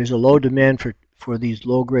there's a low demand for these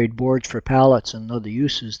low-grade boards for pallets and other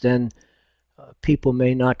uses, then people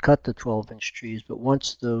may not cut the 12-inch trees, but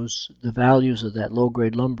once the values of that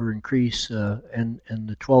low-grade lumber increase and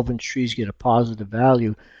the 12-inch trees get a positive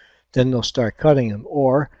value, then they'll start cutting them.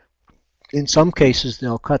 Or in some cases,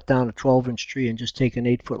 they'll cut down a 12-inch tree and just take an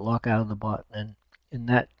 8-foot log out of the butt, and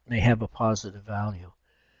that may have a positive value.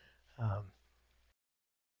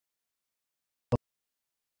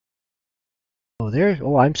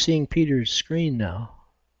 I'm seeing Peter's screen now.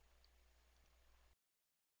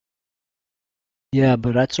 Yeah,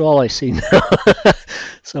 but that's all I see now.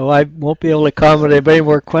 So I won't be able to accommodate any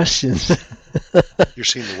more questions. You're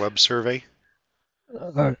seeing the web survey?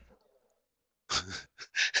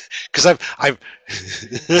 Because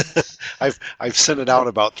I've sent it out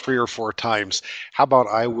about 3 or 4 times. How about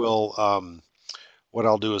I will what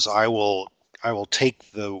I'll do is I will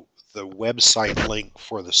take the website link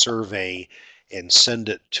for the survey and send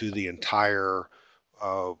it to the entire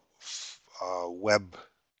web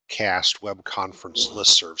conference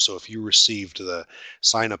listserv. So if you received the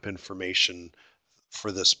sign up information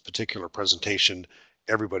for this particular presentation,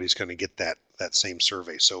 everybody's going to get that same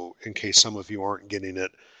survey. So in case some of you aren't getting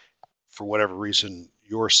it, for whatever reason,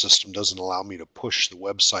 your system doesn't allow me to push the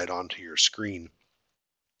website onto your screen,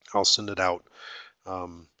 I'll send it out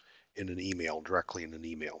in an email, directly in an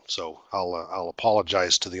email. So I'll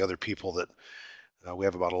apologize to the other people that we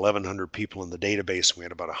have about 1,100 people in the database. We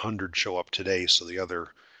had about 100 show up today, so the other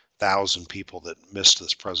 1,000 people that missed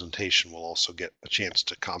this presentation will also get a chance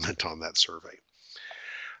to comment on that survey.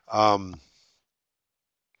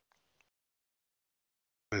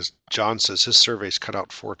 As John says, his survey's cut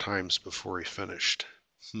out 4 times before he finished.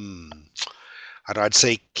 I'd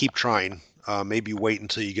say keep trying. Maybe wait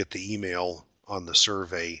until you get the email on the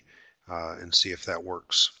survey and see if that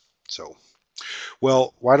works. So,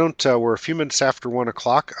 well, why don't we're a few minutes after 1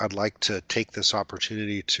 o'clock. I'd like to take this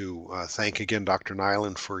opportunity to thank again Dr.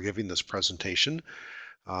 Nyland for giving this presentation,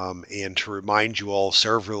 and to remind you all,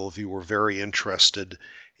 several of you were very interested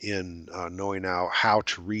in knowing now how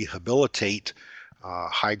to rehabilitate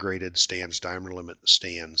high-graded stands, diameter limit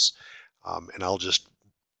stands, and I'll just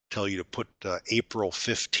tell you to put April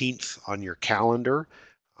 15th on your calendar.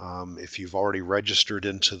 If you've already registered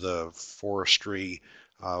into the Forestry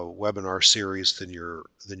webinar series, then you're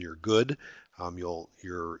good. You'll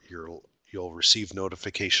receive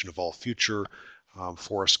notification of all future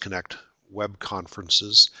Forest Connect web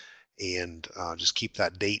conferences, and just keep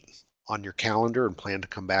that date on your calendar and plan to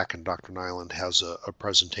come back. And Dr. Nyland has a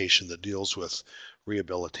presentation that deals with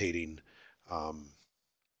rehabilitating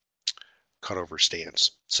cutover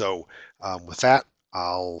stands. So with that,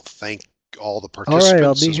 I'll thank all the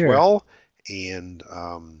participants as well, and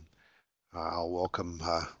I'll welcome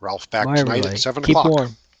Ralph back tonight at 7 o'clock. Keep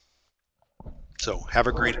warm. So have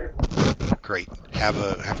a great have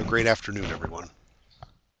a great afternoon, everyone.